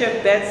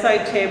makeshift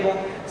bedside table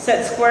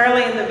set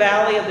squarely in the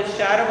valley of the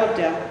shadow of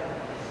death,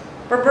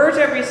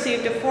 Roberta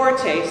received a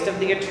foretaste of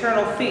the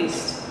eternal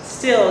feast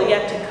still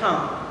yet to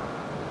come.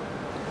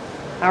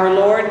 Our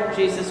Lord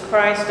Jesus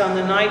Christ, on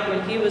the night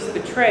when he was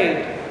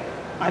betrayed,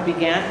 I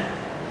began,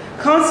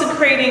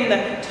 consecrating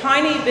the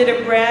tiny bit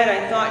of bread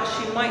I thought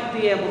she might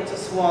be able to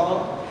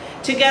swallow,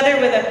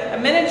 together with a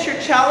miniature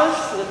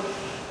chalice with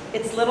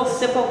its little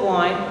sip of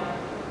wine.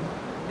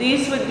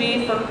 These would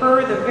be for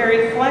her the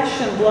very flesh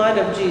and blood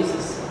of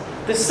Jesus,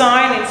 the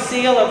sign and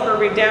seal of her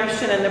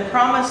redemption and the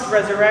promised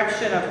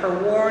resurrection of her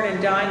worn and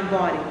dying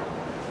body.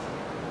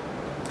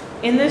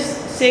 In this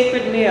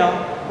sacred meal,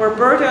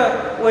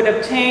 Roberta would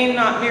obtain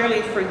not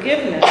merely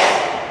forgiveness,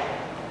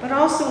 but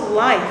also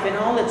life in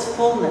all its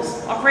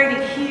fullness,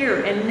 already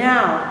here and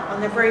now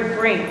on the very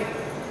brink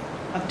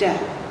of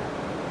death.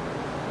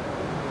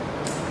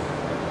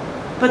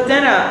 But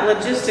then a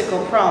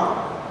logistical problem.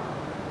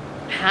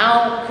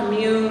 How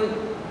commune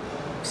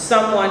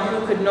someone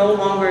who could no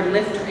longer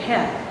lift her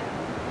head?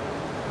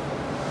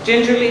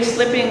 Gingerly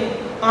slipping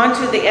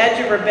onto the edge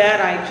of her bed,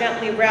 I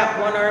gently wrapped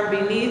one arm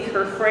beneath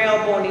her frail,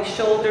 bony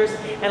shoulders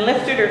and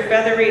lifted her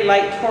feathery,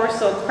 light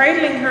torso,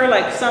 cradling her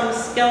like some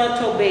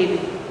skeletal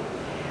baby.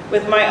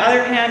 With my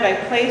other hand, I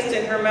placed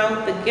in her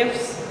mouth the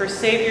gifts her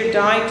Savior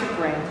died to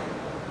bring.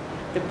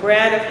 The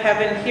bread of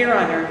heaven here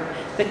on earth,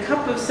 the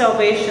cup of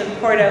salvation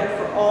poured out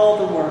for all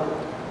the world.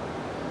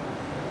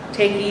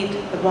 "Take,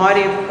 eat the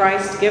body of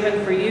Christ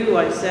given for you,"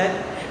 I said.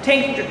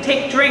 Take,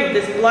 drink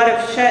this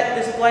blood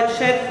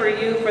shed for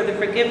you for the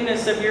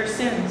forgiveness of your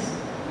sins."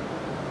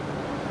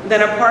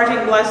 Then a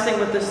parting blessing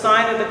with the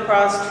sign of the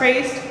cross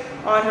traced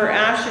on her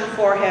ashen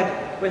forehead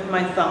with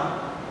my thumb.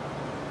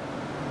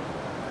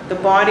 "The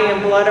body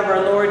and blood of our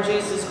Lord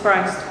Jesus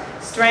Christ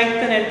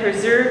strengthen and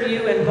preserve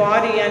you in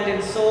body and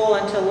in soul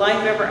until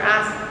life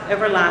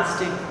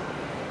everlasting.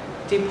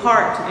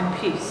 Depart in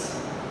peace."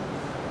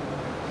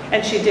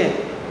 And she did.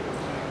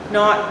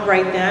 Not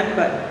right then,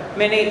 but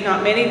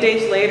not many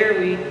days later,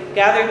 we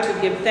gathered to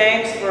give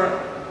thanks for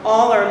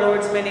all our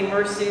Lord's many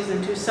mercies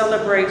and to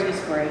celebrate his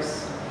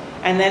grace,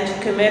 and then to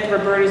commit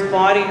Roberta's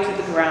body to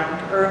the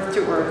ground, earth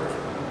to earth,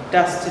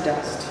 dust to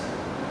dust.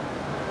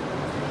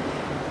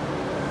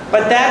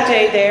 But that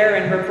day there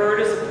in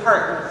Roberta's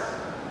apartment,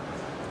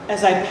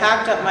 as I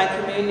packed up my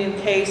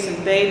communion case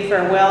and bade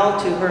farewell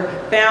to her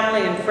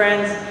family and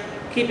friends,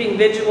 keeping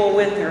vigil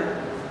with her,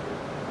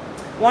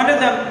 one of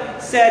them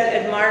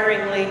said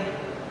admiringly,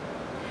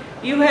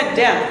 "You had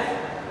death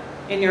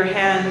in your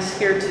hands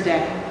here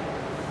today."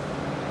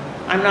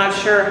 I'm not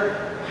sure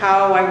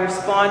how I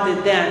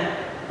responded then,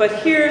 but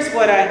here's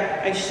what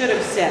I should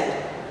have said.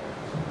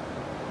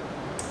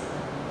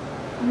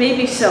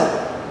 Maybe so,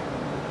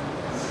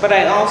 but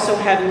I also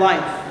had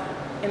life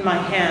in my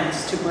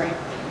hands to bring.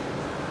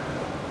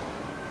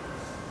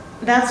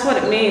 That's what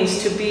it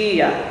means to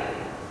be a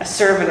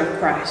servant of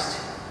Christ.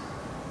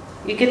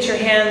 You get your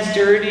hands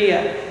dirty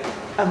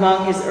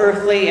among his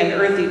earthly and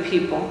earthy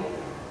people,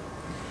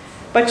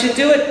 but you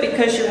do it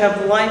because you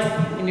have life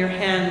in your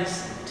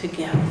hands to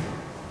give.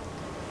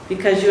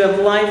 Because you have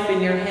life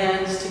in your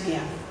hands to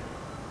give.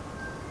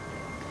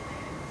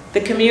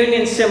 The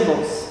communion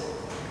symbols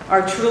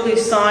are truly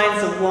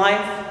signs of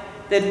life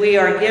that we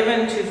are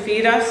given to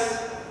feed us,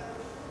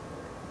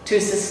 to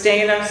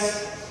sustain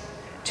us,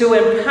 to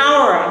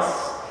empower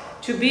us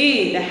to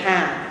be the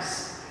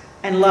hands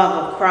and love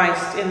of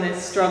Christ in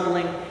this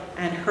struggling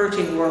and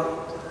hurting world.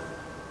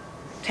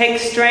 Take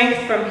strength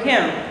from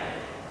him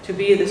to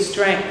be the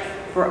strength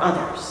for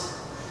others.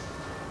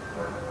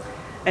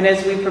 And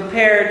as we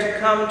prepare to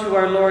come to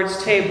our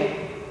Lord's table,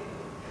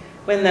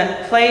 when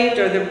the plate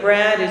or the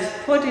bread is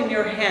put in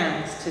your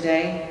hands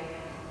today,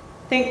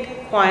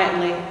 think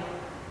quietly,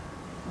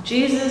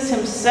 Jesus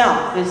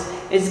himself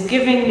is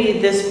giving me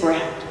this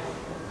bread.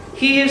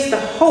 He is the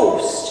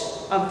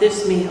host of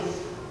this meal.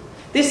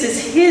 This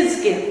is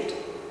his gift.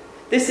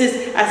 This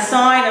is a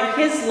sign of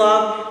his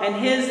love and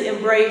his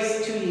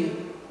embrace to you.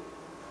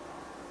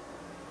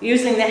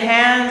 Using the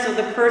hands of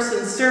the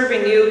person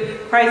serving you,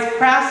 Christ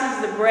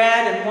passes the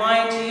bread and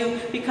wine to you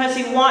because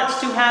he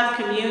wants to have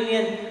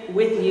communion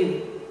with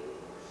you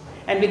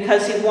and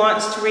because he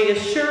wants to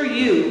reassure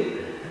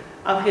you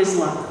of his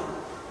love.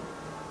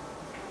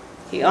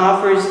 He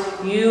offers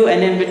you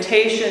an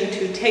invitation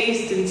to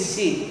taste and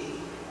see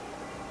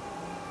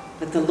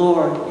that the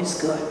Lord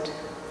is good.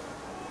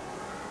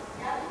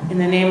 In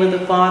the name of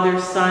the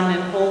Father, Son,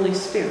 and Holy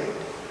Spirit.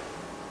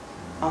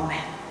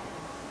 Amen.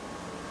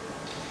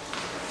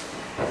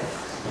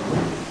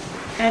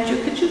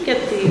 Andrew, could you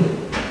get the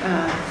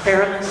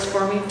prayer list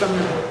for me from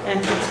the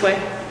entranceway?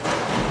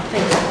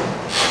 Thank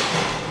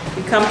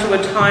you. We come to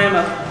a time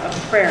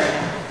of prayer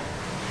now.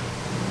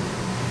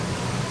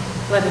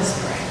 Let us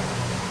pray.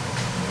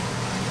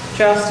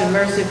 Just and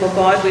merciful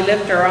God, we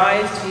lift our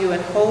eyes to you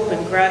in hope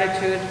and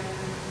gratitude.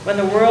 When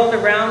the world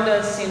around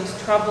us seems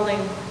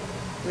troubling,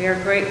 we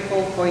are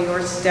grateful for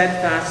your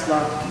steadfast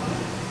love.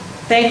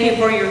 Thank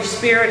you for your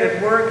Spirit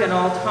at work in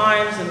all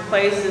times and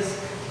places,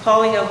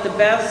 calling out the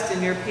best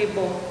in your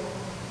people,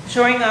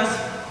 showing us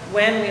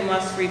when we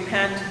must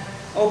repent,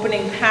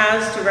 opening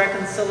paths to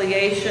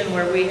reconciliation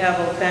where we have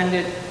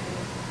offended.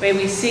 May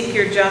we seek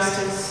your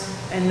justice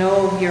and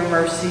know your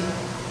mercy.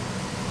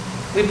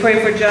 We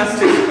pray for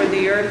justice for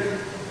the earth.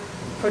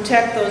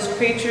 Protect those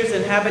creatures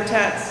and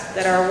habitats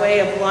that our way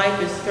of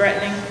life is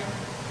threatening.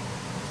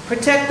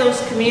 Protect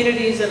those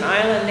communities and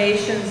island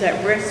nations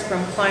at risk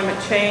from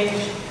climate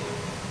change.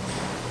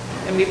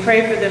 And we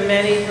pray for the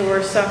many who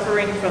are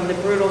suffering from the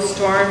brutal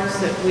storms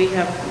that we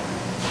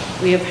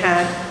have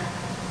had.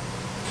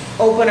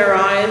 Open our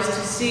eyes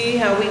to see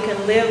how we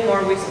can live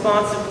more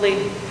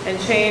responsibly and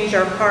change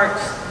our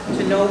hearts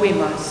to know we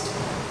must.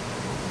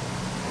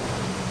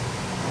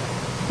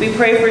 We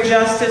pray for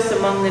justice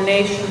among the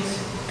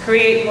nations,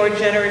 create more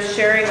generous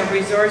sharing of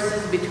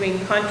resources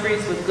between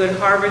countries with good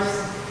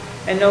harvests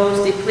and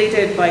those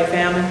depleted by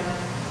famine.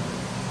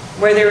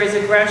 Where there is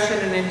aggression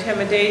and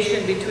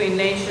intimidation between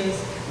nations,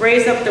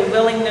 raise up the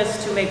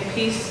willingness to make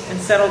peace and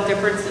settle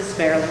differences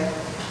fairly.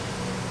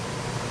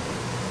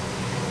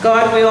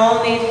 God, we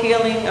all need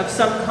healing of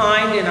some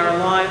kind in our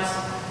lives.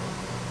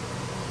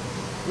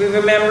 We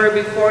remember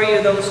before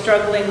you those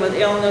struggling with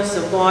illness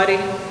of body,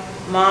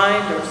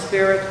 mind, or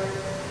spirit,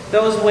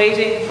 those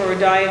waiting for a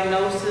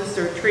diagnosis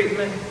or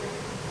treatment,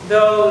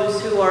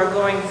 those who are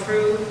going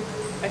through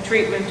a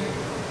treatment,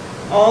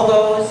 all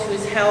those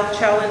whose health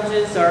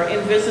challenges are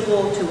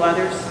invisible to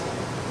others.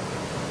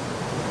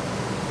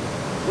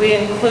 We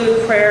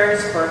include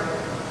prayers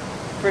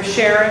for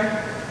Sharon,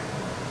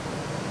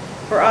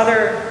 for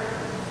other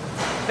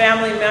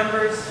family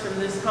members from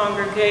this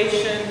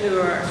congregation who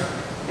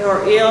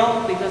are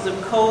ill because of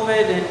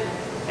COVID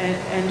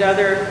and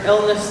other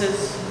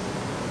illnesses.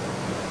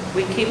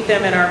 We keep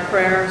them in our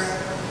prayers.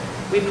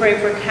 We pray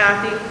for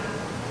Kathy,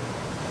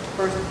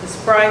 for the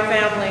Spry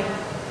family,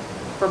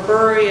 for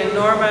Burry and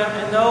Norma,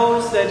 and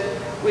those that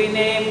we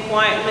name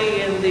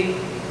quietly in the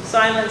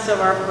silence of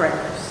our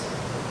prayers.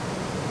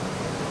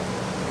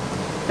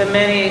 The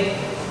many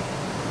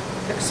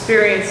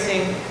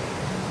experiencing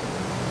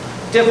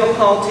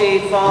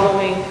difficulty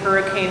following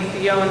Hurricane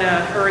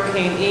Fiona,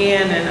 Hurricane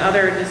Ian, and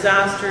other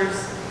disasters,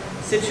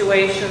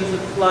 situations of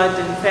flood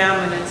and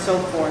famine and so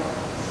forth.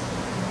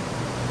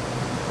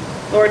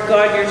 Lord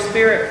God, your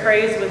Spirit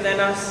prays within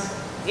us,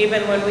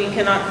 even when we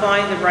cannot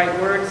find the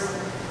right words.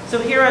 So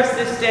hear us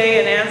this day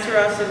and answer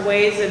us in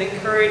ways that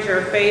encourage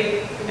our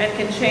faith and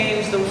can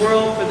change the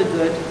world for the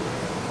good,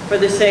 for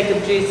the sake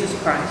of Jesus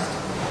Christ.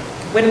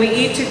 When we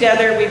eat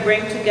together, we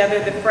bring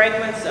together the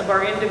fragments of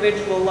our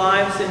individual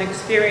lives and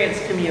experience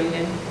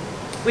communion.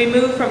 We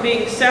move from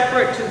being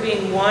separate to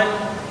being one,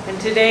 and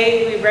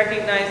today we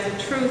recognize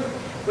the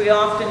truth we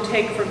often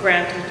take for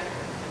granted.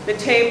 The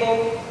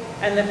table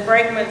and the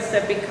fragments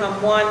that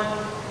become one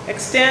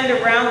extend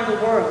around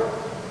the world.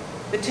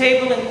 The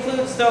table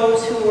includes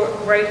those who are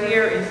right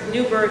here in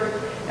Newburgh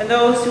and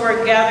those who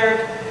are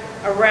gathered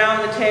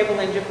around the table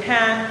in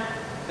Japan,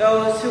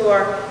 those who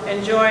are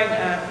enjoying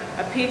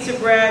a pizza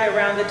bread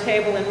around the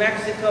table in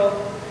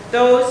Mexico,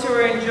 those who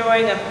are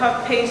enjoying a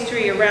puff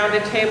pastry around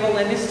a table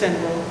in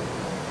Istanbul.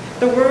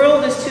 The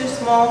world is too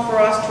small for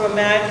us to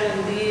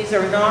imagine these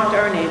are not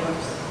our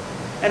neighbors.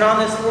 And on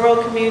this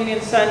World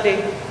Communion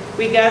Sunday,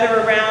 we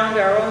gather around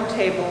our own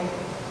table,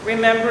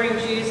 remembering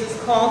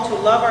Jesus' call to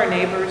love our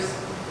neighbors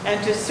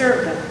and to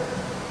serve them.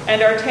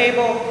 And our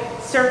table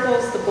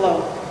circles the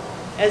globe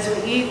as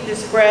we eat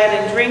this bread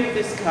and drink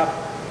this cup,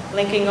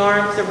 linking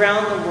arms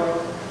around the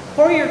world.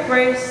 Pour your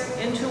grace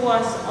into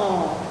us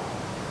all.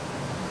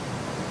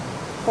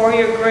 Pour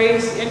your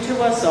grace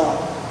into us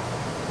all.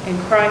 In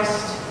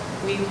Christ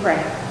we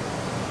pray.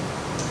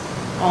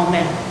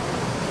 Amen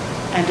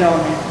and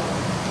amen.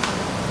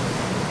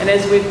 And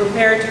as we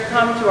prepare to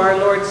come to our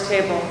Lord's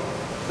table,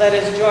 let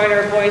us join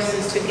our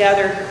voices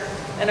together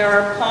in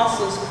our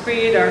Apostles'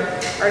 Creed,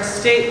 our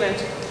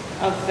statement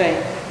of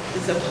faith.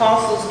 This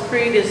Apostles'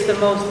 Creed is the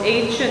most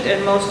ancient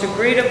and most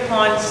agreed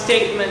upon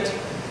statement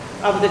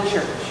of the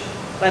church.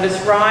 Let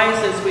us rise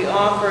as we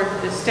offer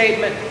the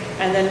statement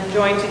and then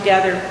join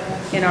together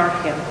in our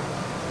hymn.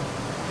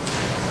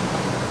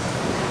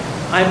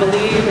 I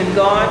believe in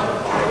God,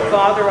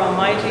 Father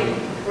Almighty,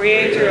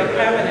 creator of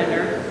heaven and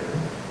earth.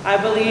 I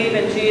believe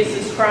in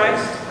Jesus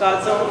Christ,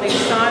 God's only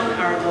Son,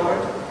 our Lord,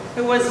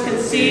 who was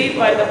conceived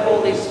by the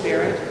Holy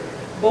Spirit,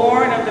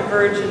 born of the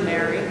Virgin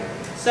Mary,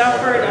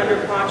 suffered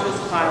under Pontius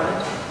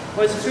Pilate,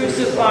 was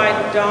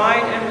crucified,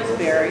 died, and was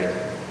buried.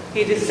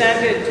 He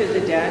descended to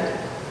the dead.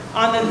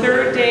 On the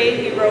third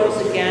day he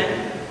rose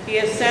again. He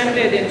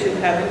ascended into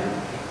heaven.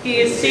 He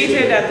is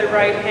seated at the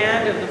right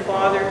hand of the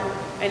Father,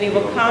 and he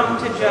will come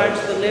to judge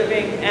the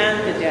living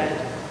and the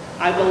dead.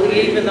 I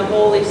believe in the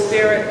Holy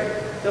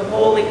Spirit, the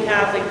Holy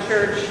Catholic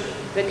Church,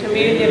 the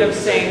communion of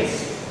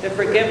saints, the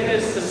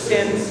forgiveness of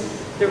sins,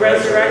 the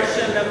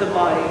resurrection of the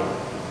body,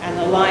 and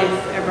the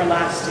life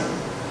everlasting.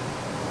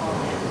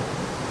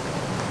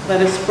 Amen.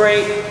 Let us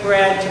break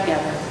bread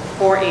together.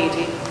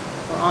 480.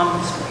 We're on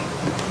the screen.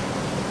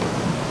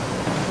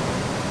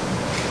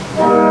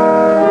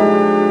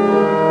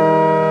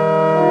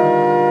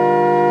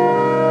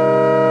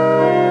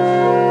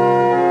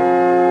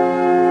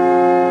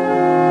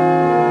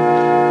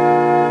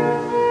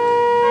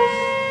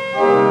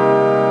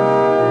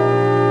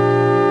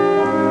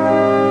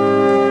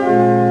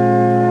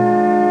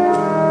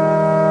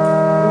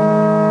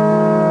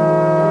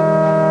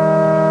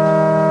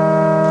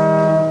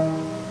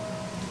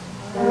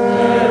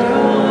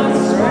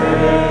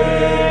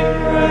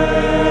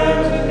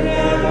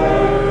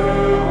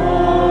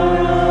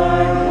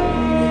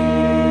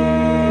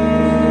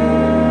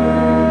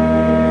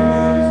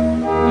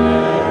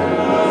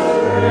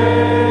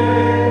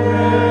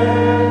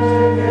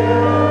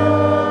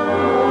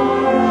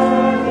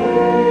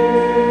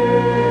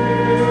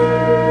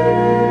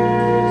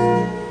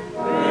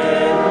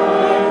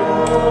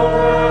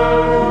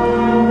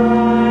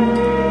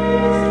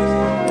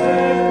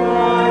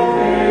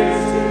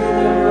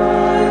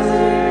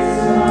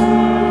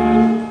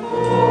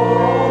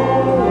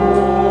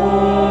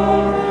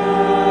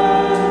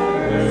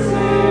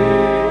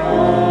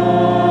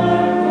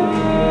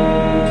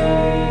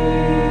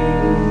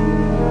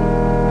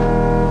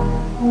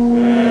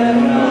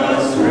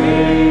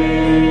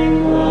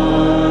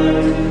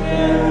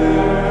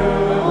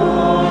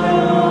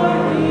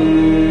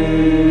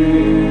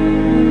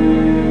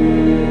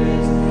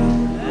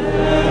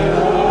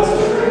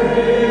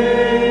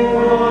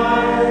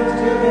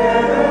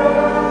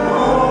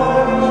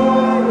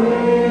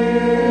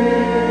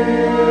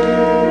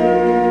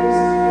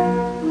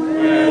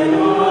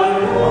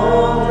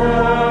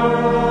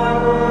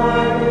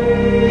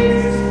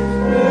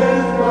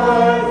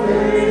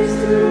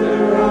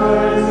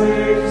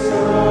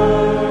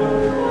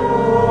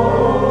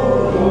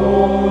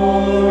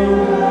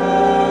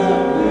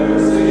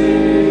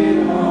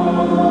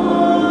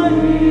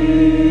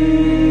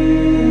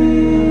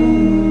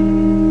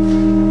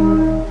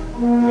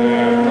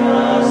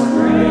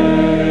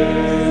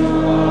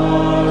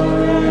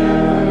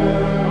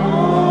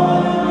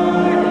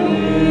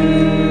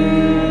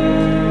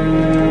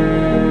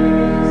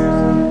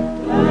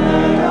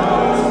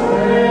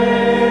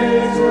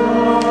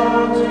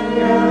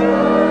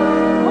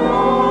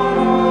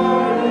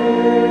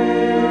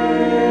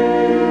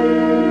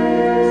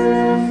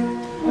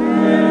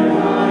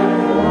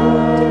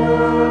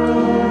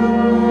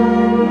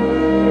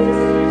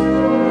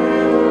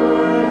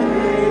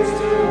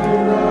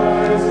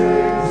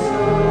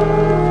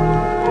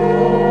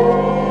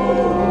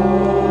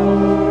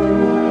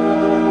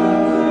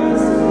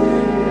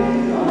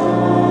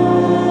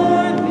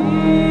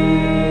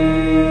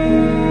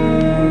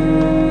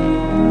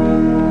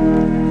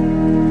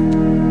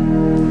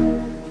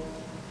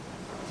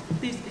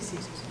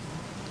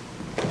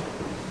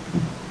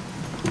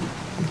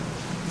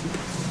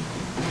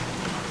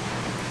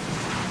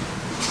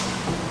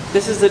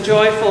 This is the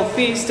joyful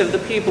feast of the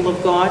people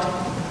of God.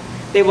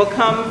 They will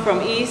come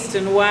from east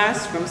and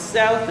west, from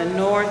south and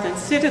north, and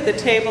sit at the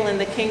table in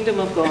the kingdom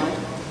of God.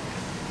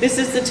 This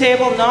is the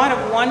table not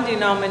of one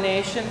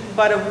denomination,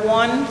 but of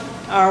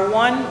our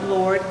one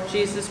Lord,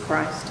 Jesus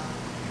Christ.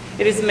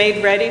 It is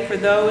made ready for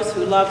those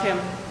who love him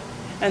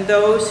and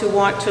those who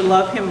want to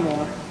love him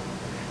more.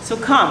 So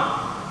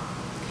come,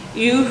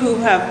 you who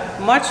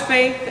have much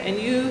faith and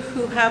you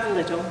who have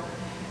little,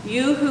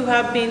 you who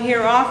have been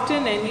here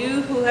often and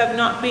you who have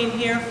not been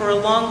here for a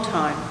long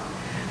time.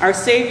 Our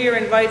Savior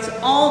invites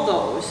all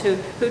those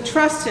who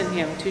trust in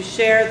him to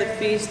share the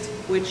feast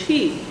which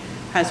he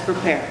has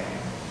prepared.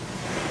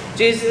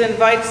 Jesus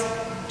invites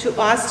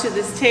us to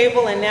this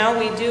table, and now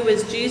we do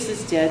as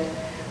Jesus did.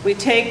 We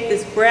take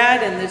this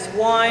bread and this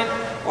wine,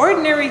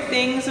 ordinary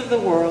things of the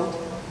world,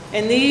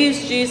 and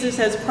these Jesus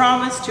has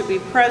promised to be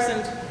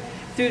present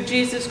through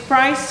Jesus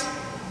Christ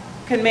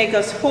can make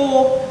us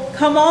whole.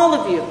 Come all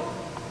of you.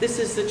 This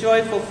is the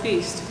joyful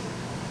feast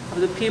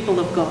of the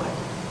people of God.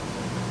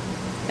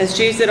 As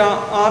Jesus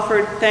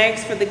offered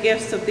thanks for the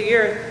gifts of the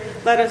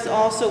earth, let us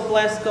also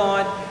bless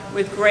God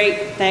with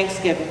great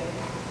thanksgiving.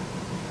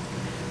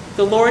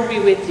 The Lord be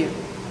with you.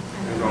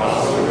 And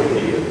also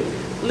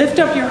with you. Lift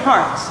up your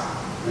hearts.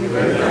 We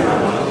lift them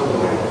up to the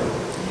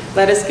Lord.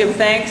 Let us give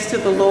thanks to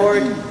the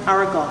Lord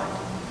our God.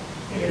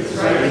 It is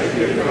right to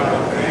give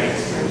God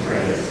thanks and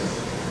praise.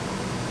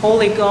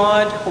 Holy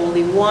God,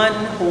 Holy One,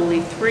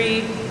 Holy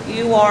Three,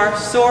 you are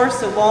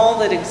source of all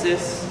that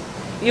exists.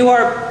 You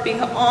are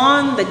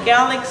beyond the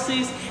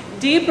galaxies,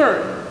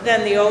 deeper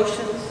than the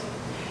oceans.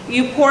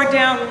 You pour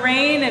down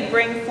rain and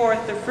bring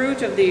forth the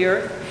fruit of the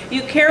earth.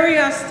 You carry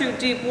us through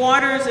deep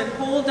waters and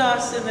hold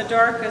us in the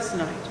darkest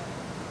night.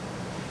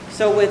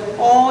 So with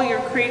all your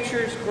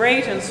creatures,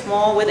 great and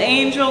small, with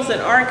angels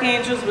and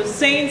archangels, with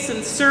saints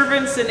and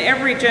servants in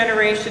every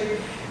generation,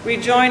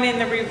 rejoin in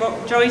the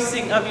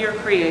rejoicing of your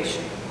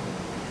creation.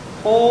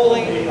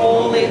 Holy,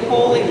 holy,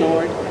 holy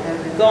Lord,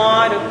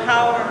 God of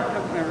power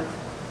of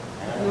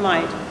earth and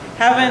might.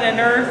 Heaven and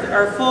earth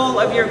are full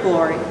of your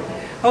glory.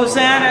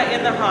 Hosanna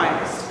in the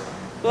highest.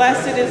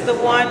 Blessed is the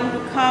one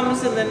who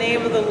comes in the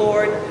name of the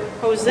Lord.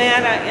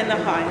 Hosanna in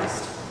the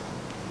highest.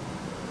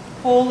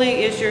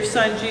 Holy is your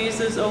Son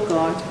Jesus, O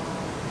God,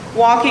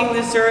 walking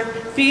this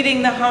earth,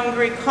 feeding the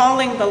hungry,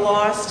 calling the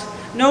lost,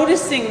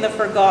 noticing the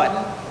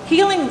forgotten,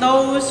 healing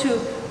those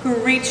who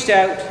reached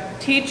out,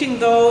 teaching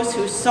those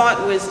who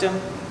sought wisdom.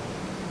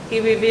 He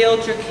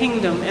revealed your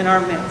kingdom in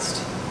our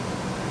midst.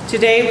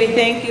 Today we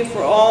thank you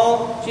for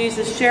all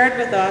Jesus shared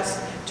with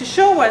us to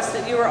show us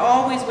that you are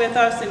always with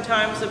us in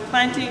times of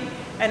plenty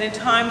and in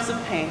times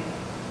of pain.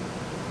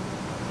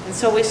 And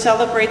so we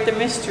celebrate the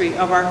mystery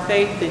of our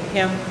faith in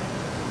him.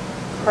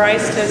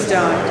 Christ has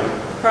died.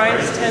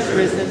 Christ has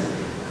risen.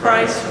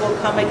 Christ will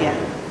come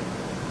again.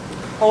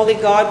 Holy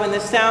God, when the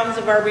sounds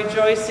of our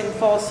rejoicing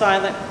fall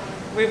silent,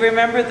 we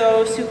remember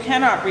those who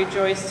cannot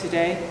rejoice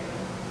today,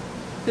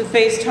 who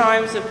face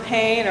times of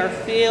pain or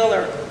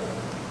fear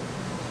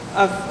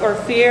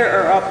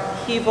or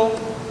upheaval.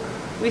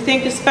 We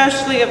think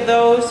especially of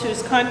those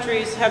whose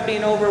countries have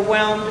been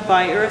overwhelmed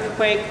by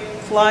earthquake,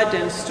 flood,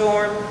 and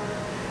storm,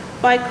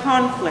 by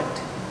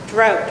conflict,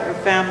 drought, or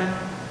famine.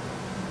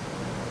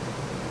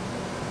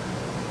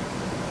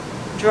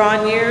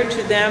 Draw near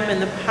to them in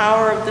the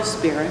power of the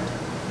Spirit,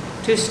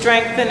 to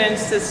strengthen and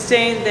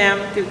sustain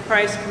them through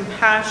Christ's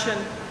compassion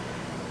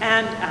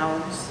and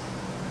ours.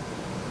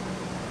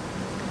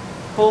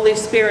 Holy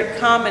Spirit,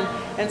 come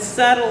and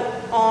settle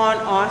on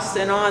us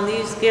and on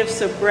these gifts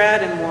of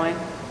bread and wine.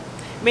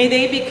 May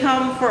they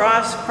become for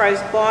us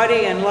Christ's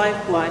body and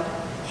lifeblood,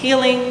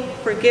 healing,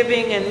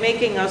 forgiving, and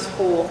making us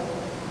whole.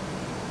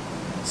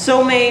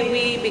 So may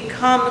we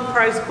become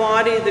Christ's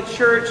body, the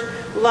church,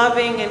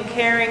 loving and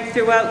caring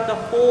throughout the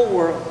whole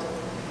world,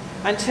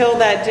 until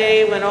that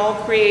day when all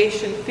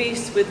creation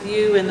feasts with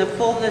you in the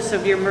fullness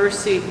of your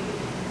mercy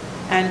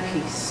and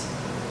peace.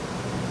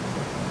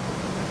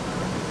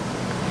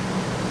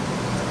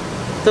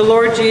 The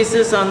Lord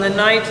Jesus, on the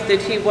night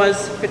that he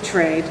was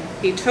betrayed,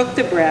 he took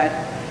the bread,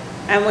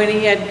 and when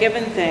he had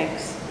given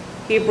thanks,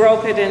 he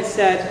broke it and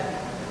said,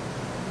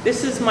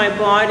 "This is my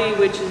body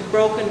which is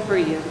broken for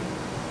you.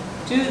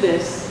 Do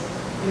this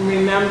in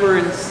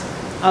remembrance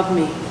of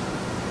me."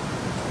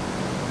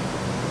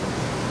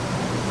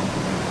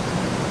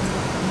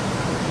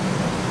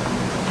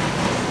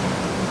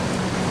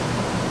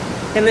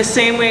 In the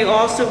same way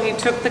also he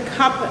took the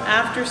cup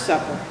after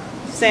supper,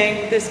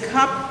 saying, "This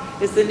cup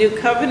is the new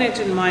covenant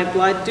in my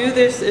blood. Do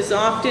this as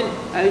often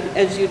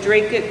as you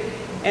drink it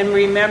in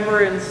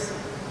remembrance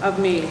of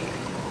me."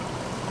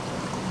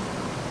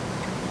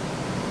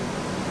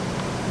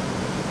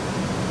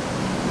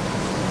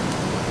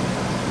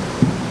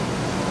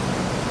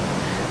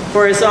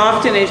 For as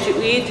often as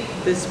you eat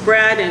this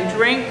bread and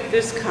drink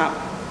this cup,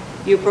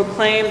 you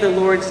proclaim the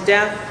Lord's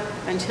death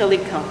until he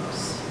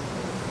comes.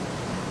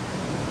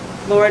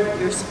 Lord,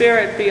 your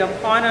Spirit be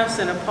upon us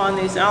and upon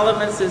these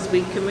elements as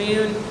we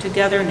commune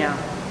together now.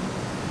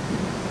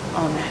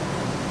 Amen.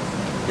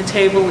 The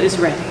table is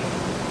ready.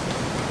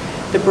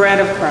 The bread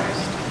of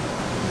Christ,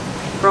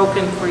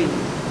 broken for you.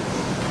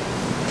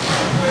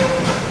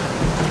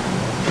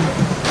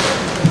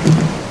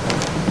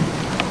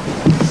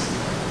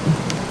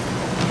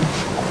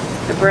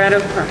 The bread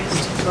of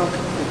Christ, broken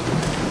for you.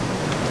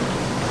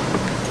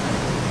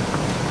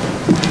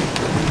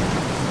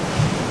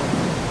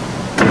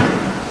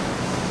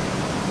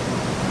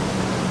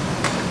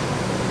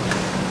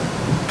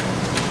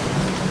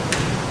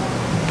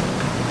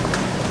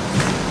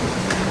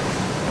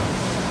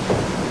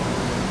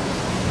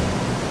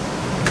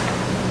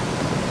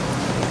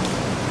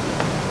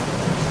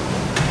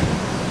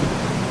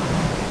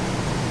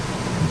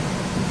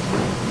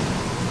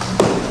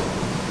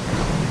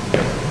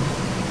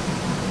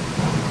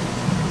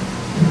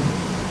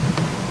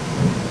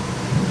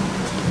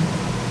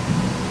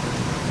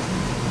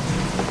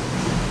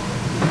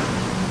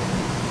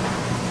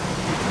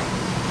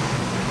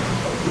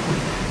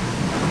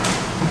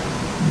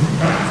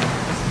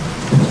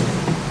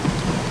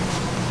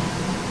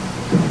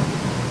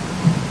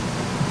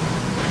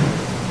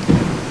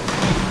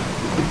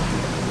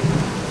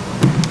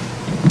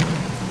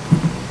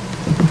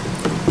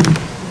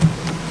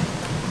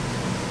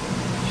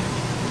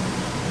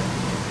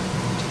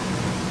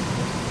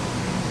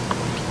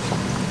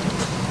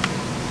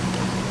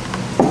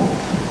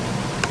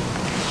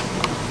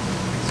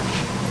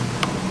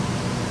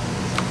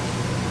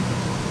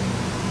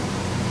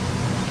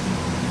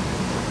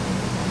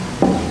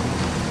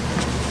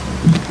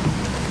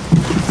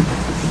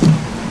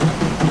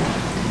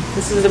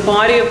 This is the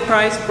body of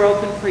Christ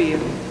broken for you.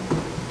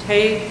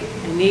 Take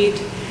and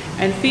eat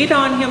and feed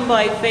on him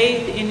by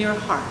faith in your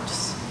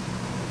hearts.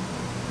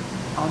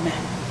 Amen.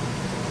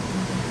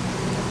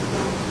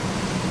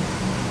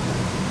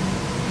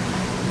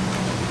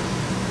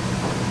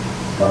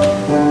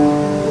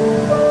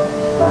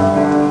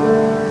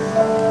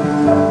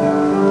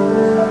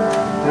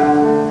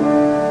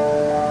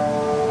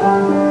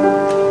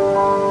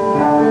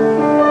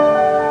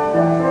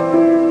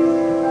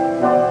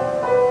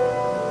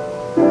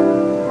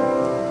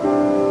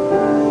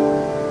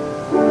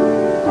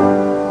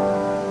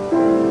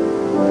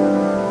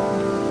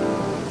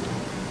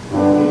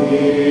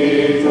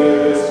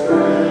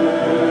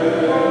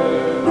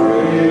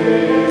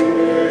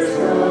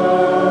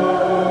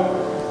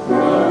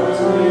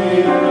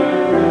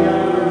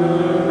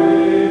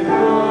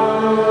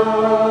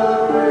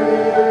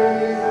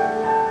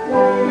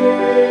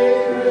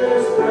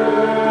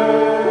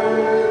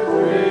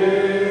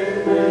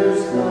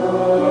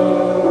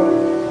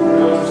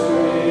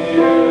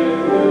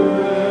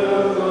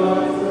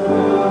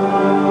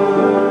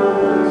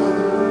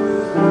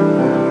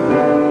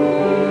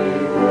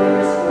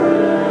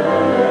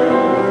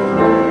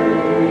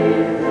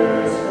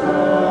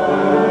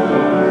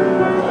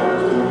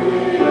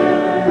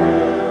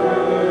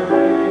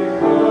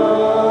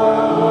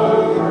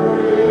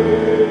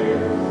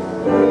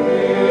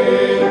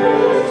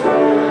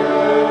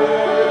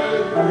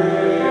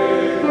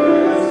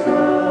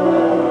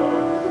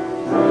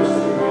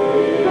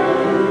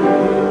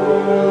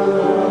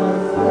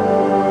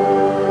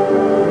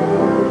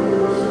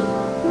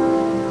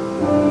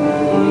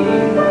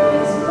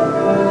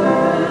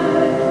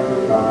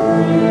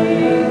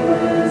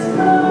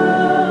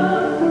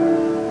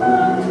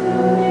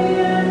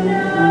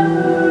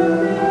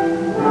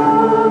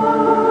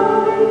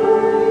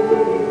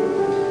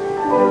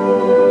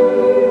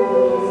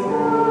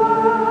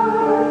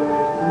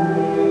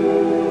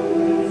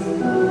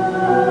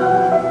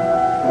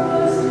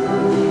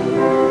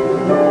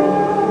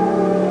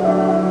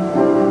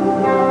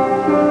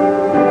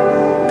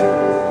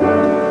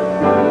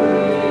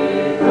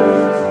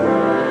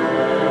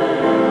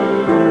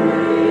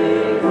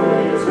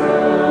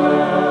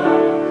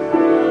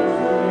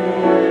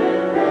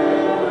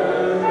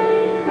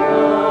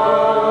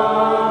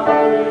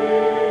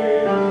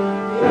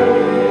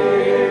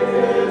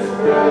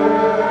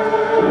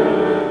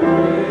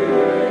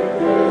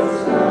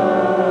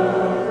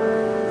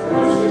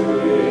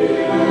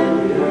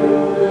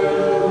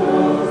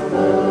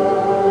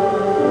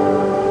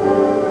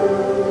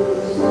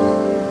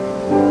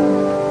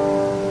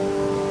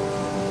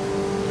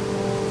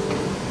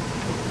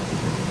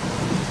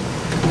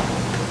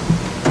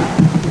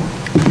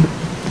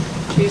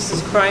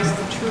 Christ,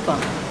 the true vine.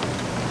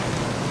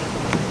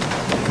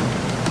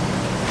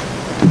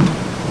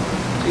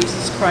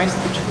 Jesus Christ,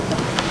 the true vine.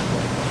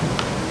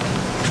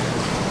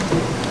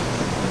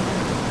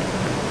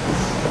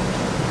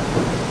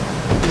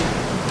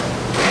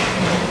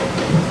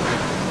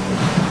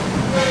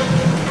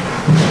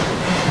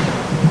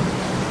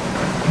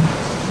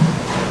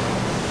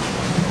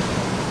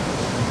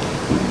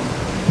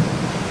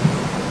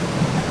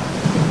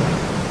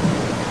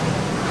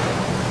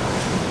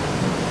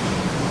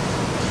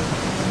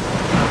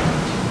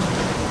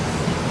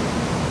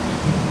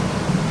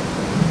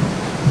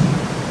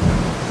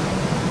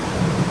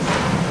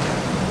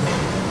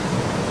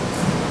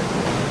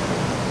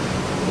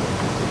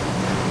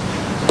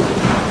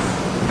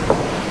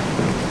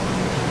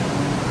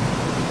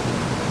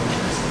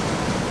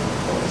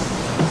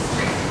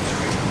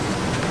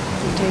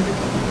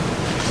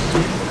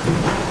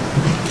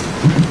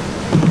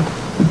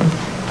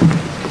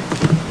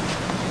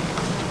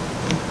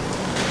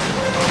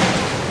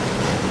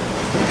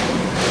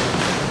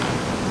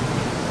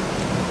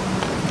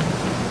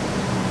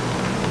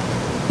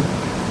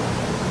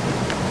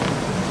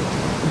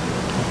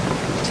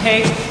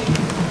 Take,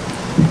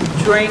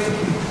 drink,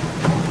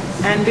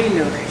 and be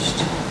nourished.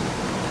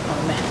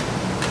 Amen.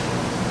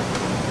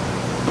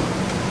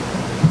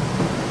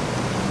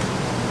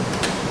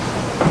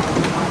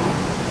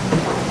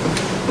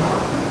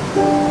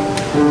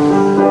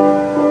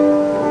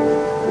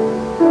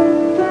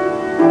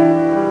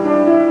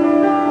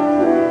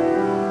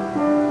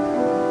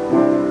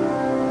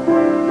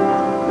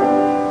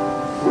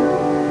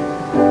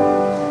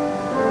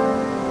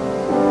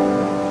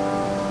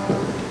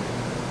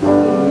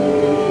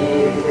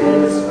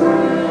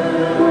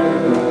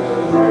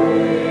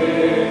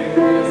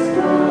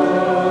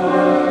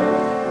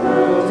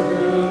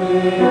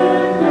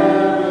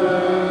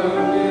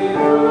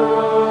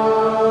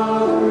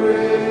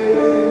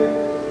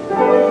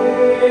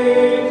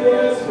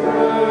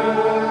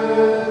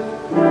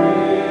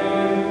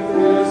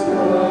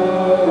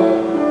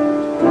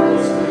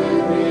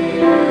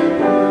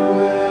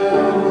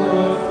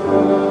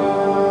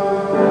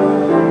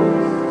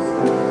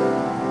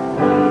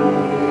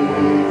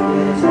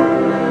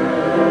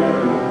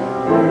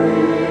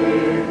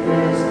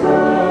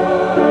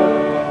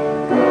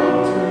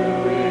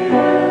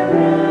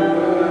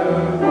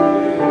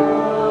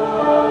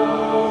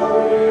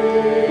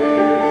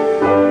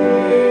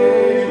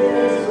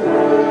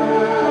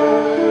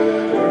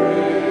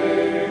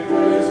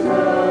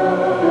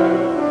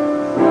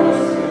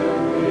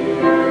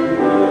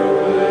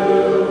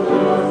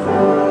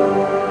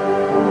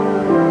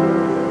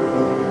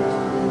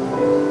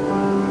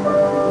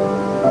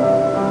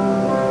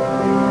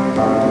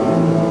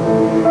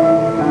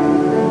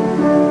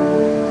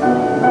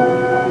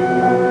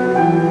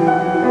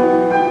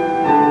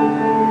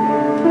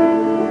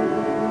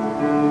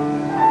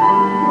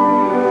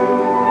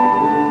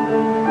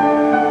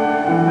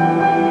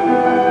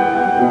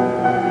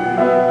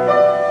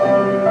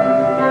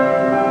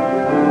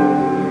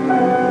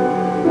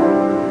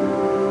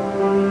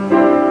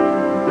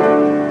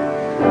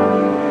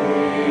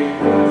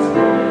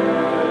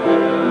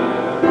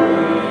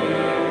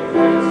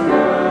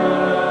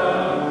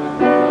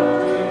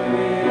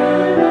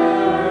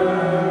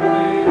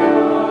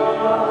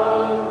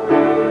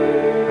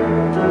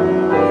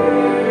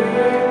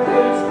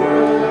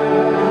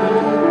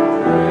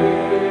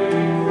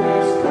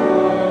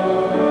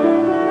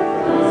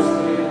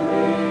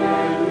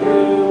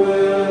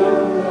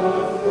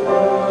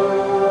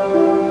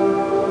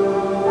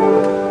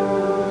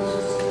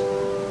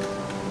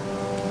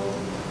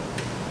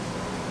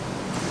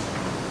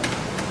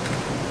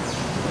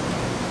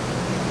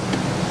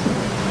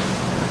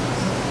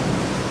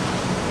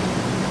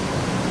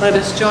 Let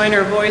us join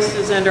our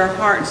voices and our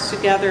hearts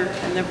together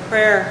in the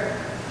prayer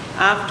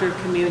after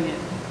communion.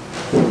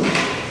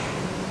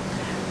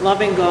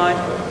 Loving God,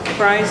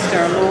 Christ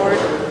our Lord,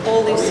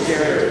 Holy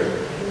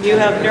Spirit, you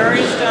have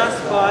nourished us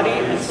body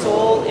and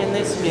soul in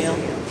this meal.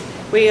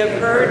 We have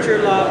heard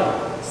your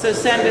love, so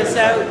send us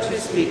out to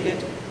speak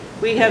it.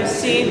 We have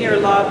seen your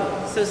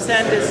love, so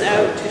send us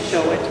out to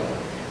show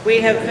it.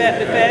 We have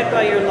been fed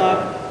by your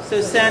love,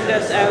 so send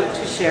us out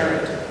to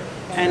share it.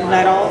 And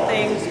let all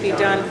things be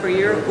done for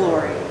your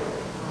glory.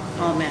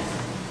 Amen.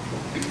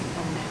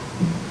 Amen.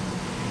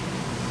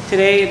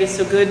 Today it is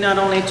so good not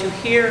only to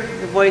hear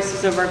the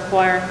voices of our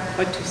choir,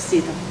 but to see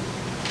them.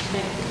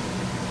 Thank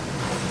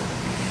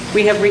you.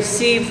 We have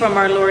received from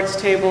our Lord's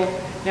table,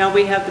 now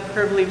we have the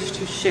privilege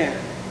to share.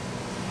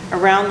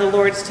 Around the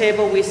Lord's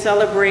table we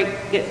celebrate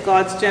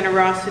God's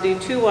generosity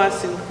to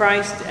us in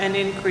Christ and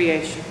in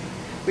creation.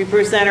 We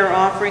present our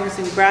offerings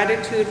in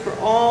gratitude for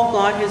all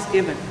God has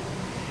given.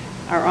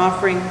 Our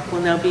offering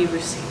will now be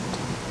received.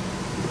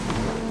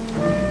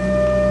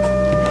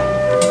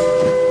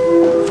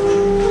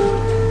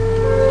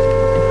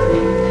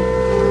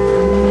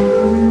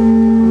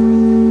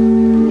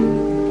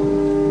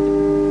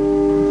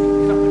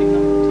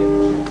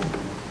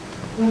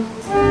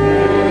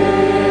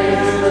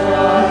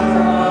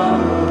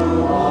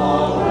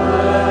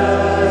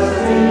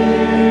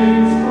 Praise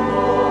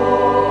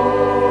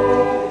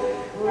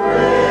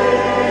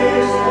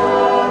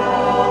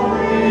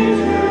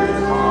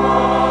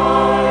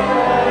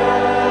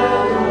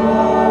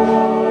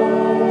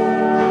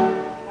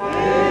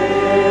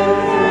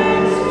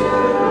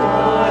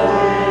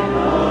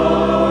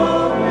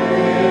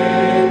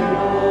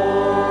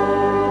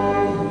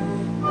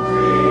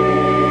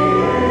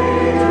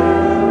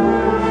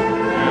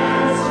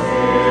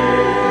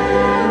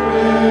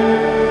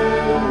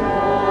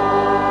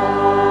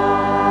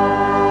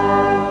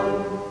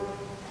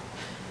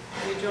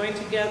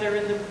together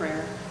in the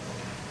prayer.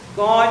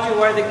 God,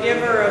 you are the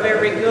giver of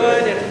every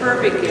good and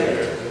perfect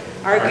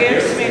gift. Our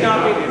gifts may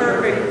not be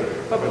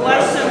perfect, but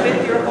bless them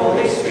with your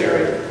Holy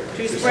Spirit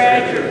to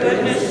spread your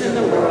goodness in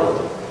the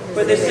world,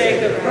 for the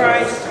sake of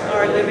Christ,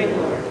 our living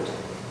Lord.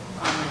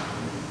 Amen.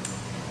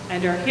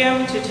 And our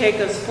hymn to take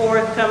us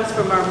forth comes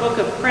from our book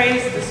of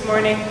praise this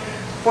morning,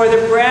 For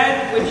the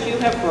Bread Which You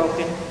Have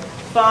Broken,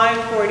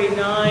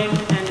 549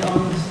 and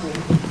on the screen.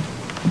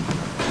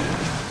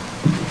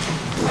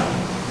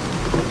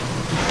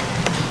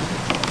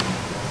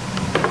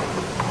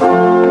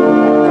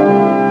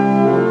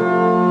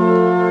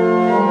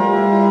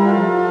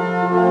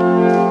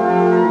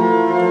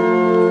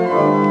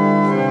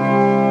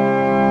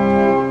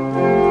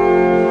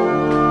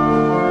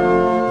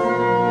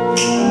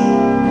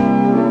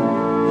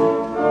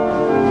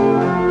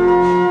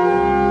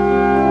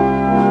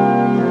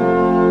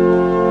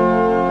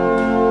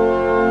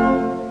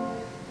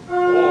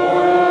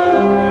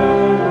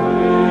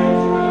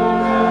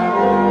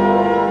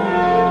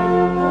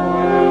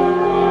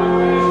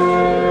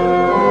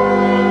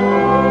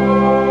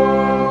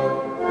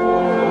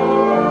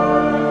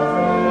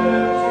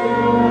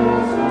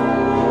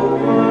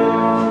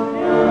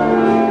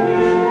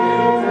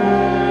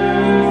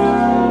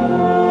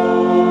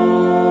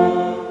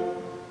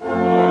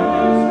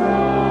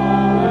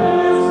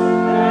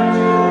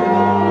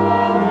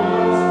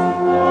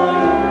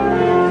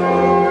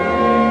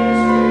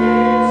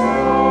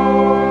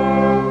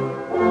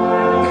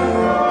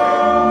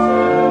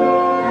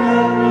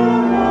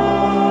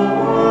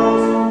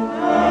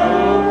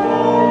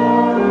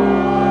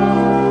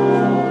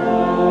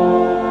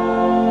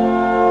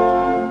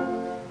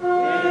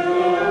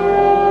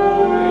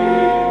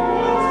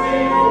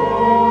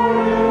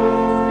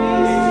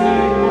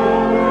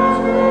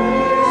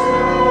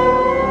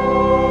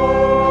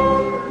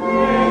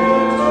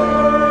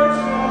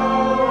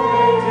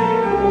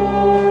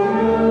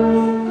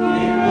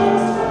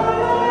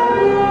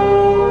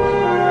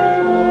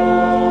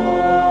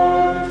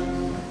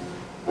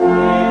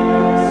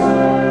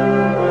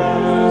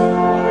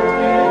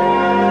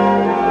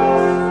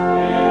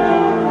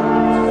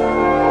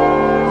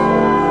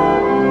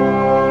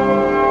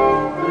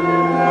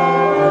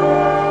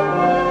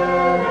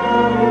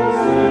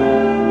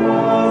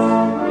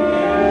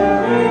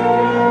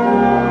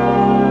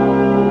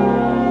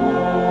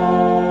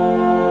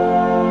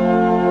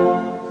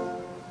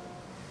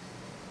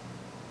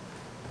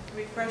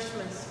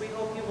 Refreshments. We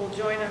hope you will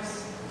join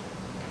us.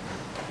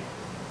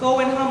 Go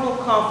in humble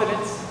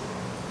confidence,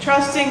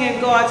 trusting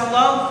in God's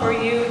love for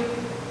you,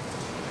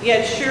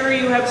 yet sure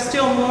you have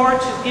still more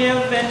to give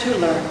and to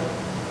learn.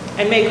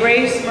 And may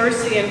grace,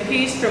 mercy, and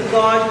peace from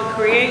God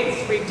who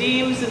creates,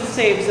 redeems, and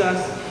saves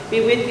us be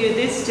with you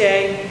this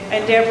day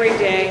and every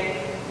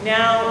day,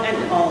 now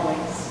and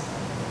always.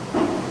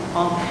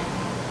 Amen.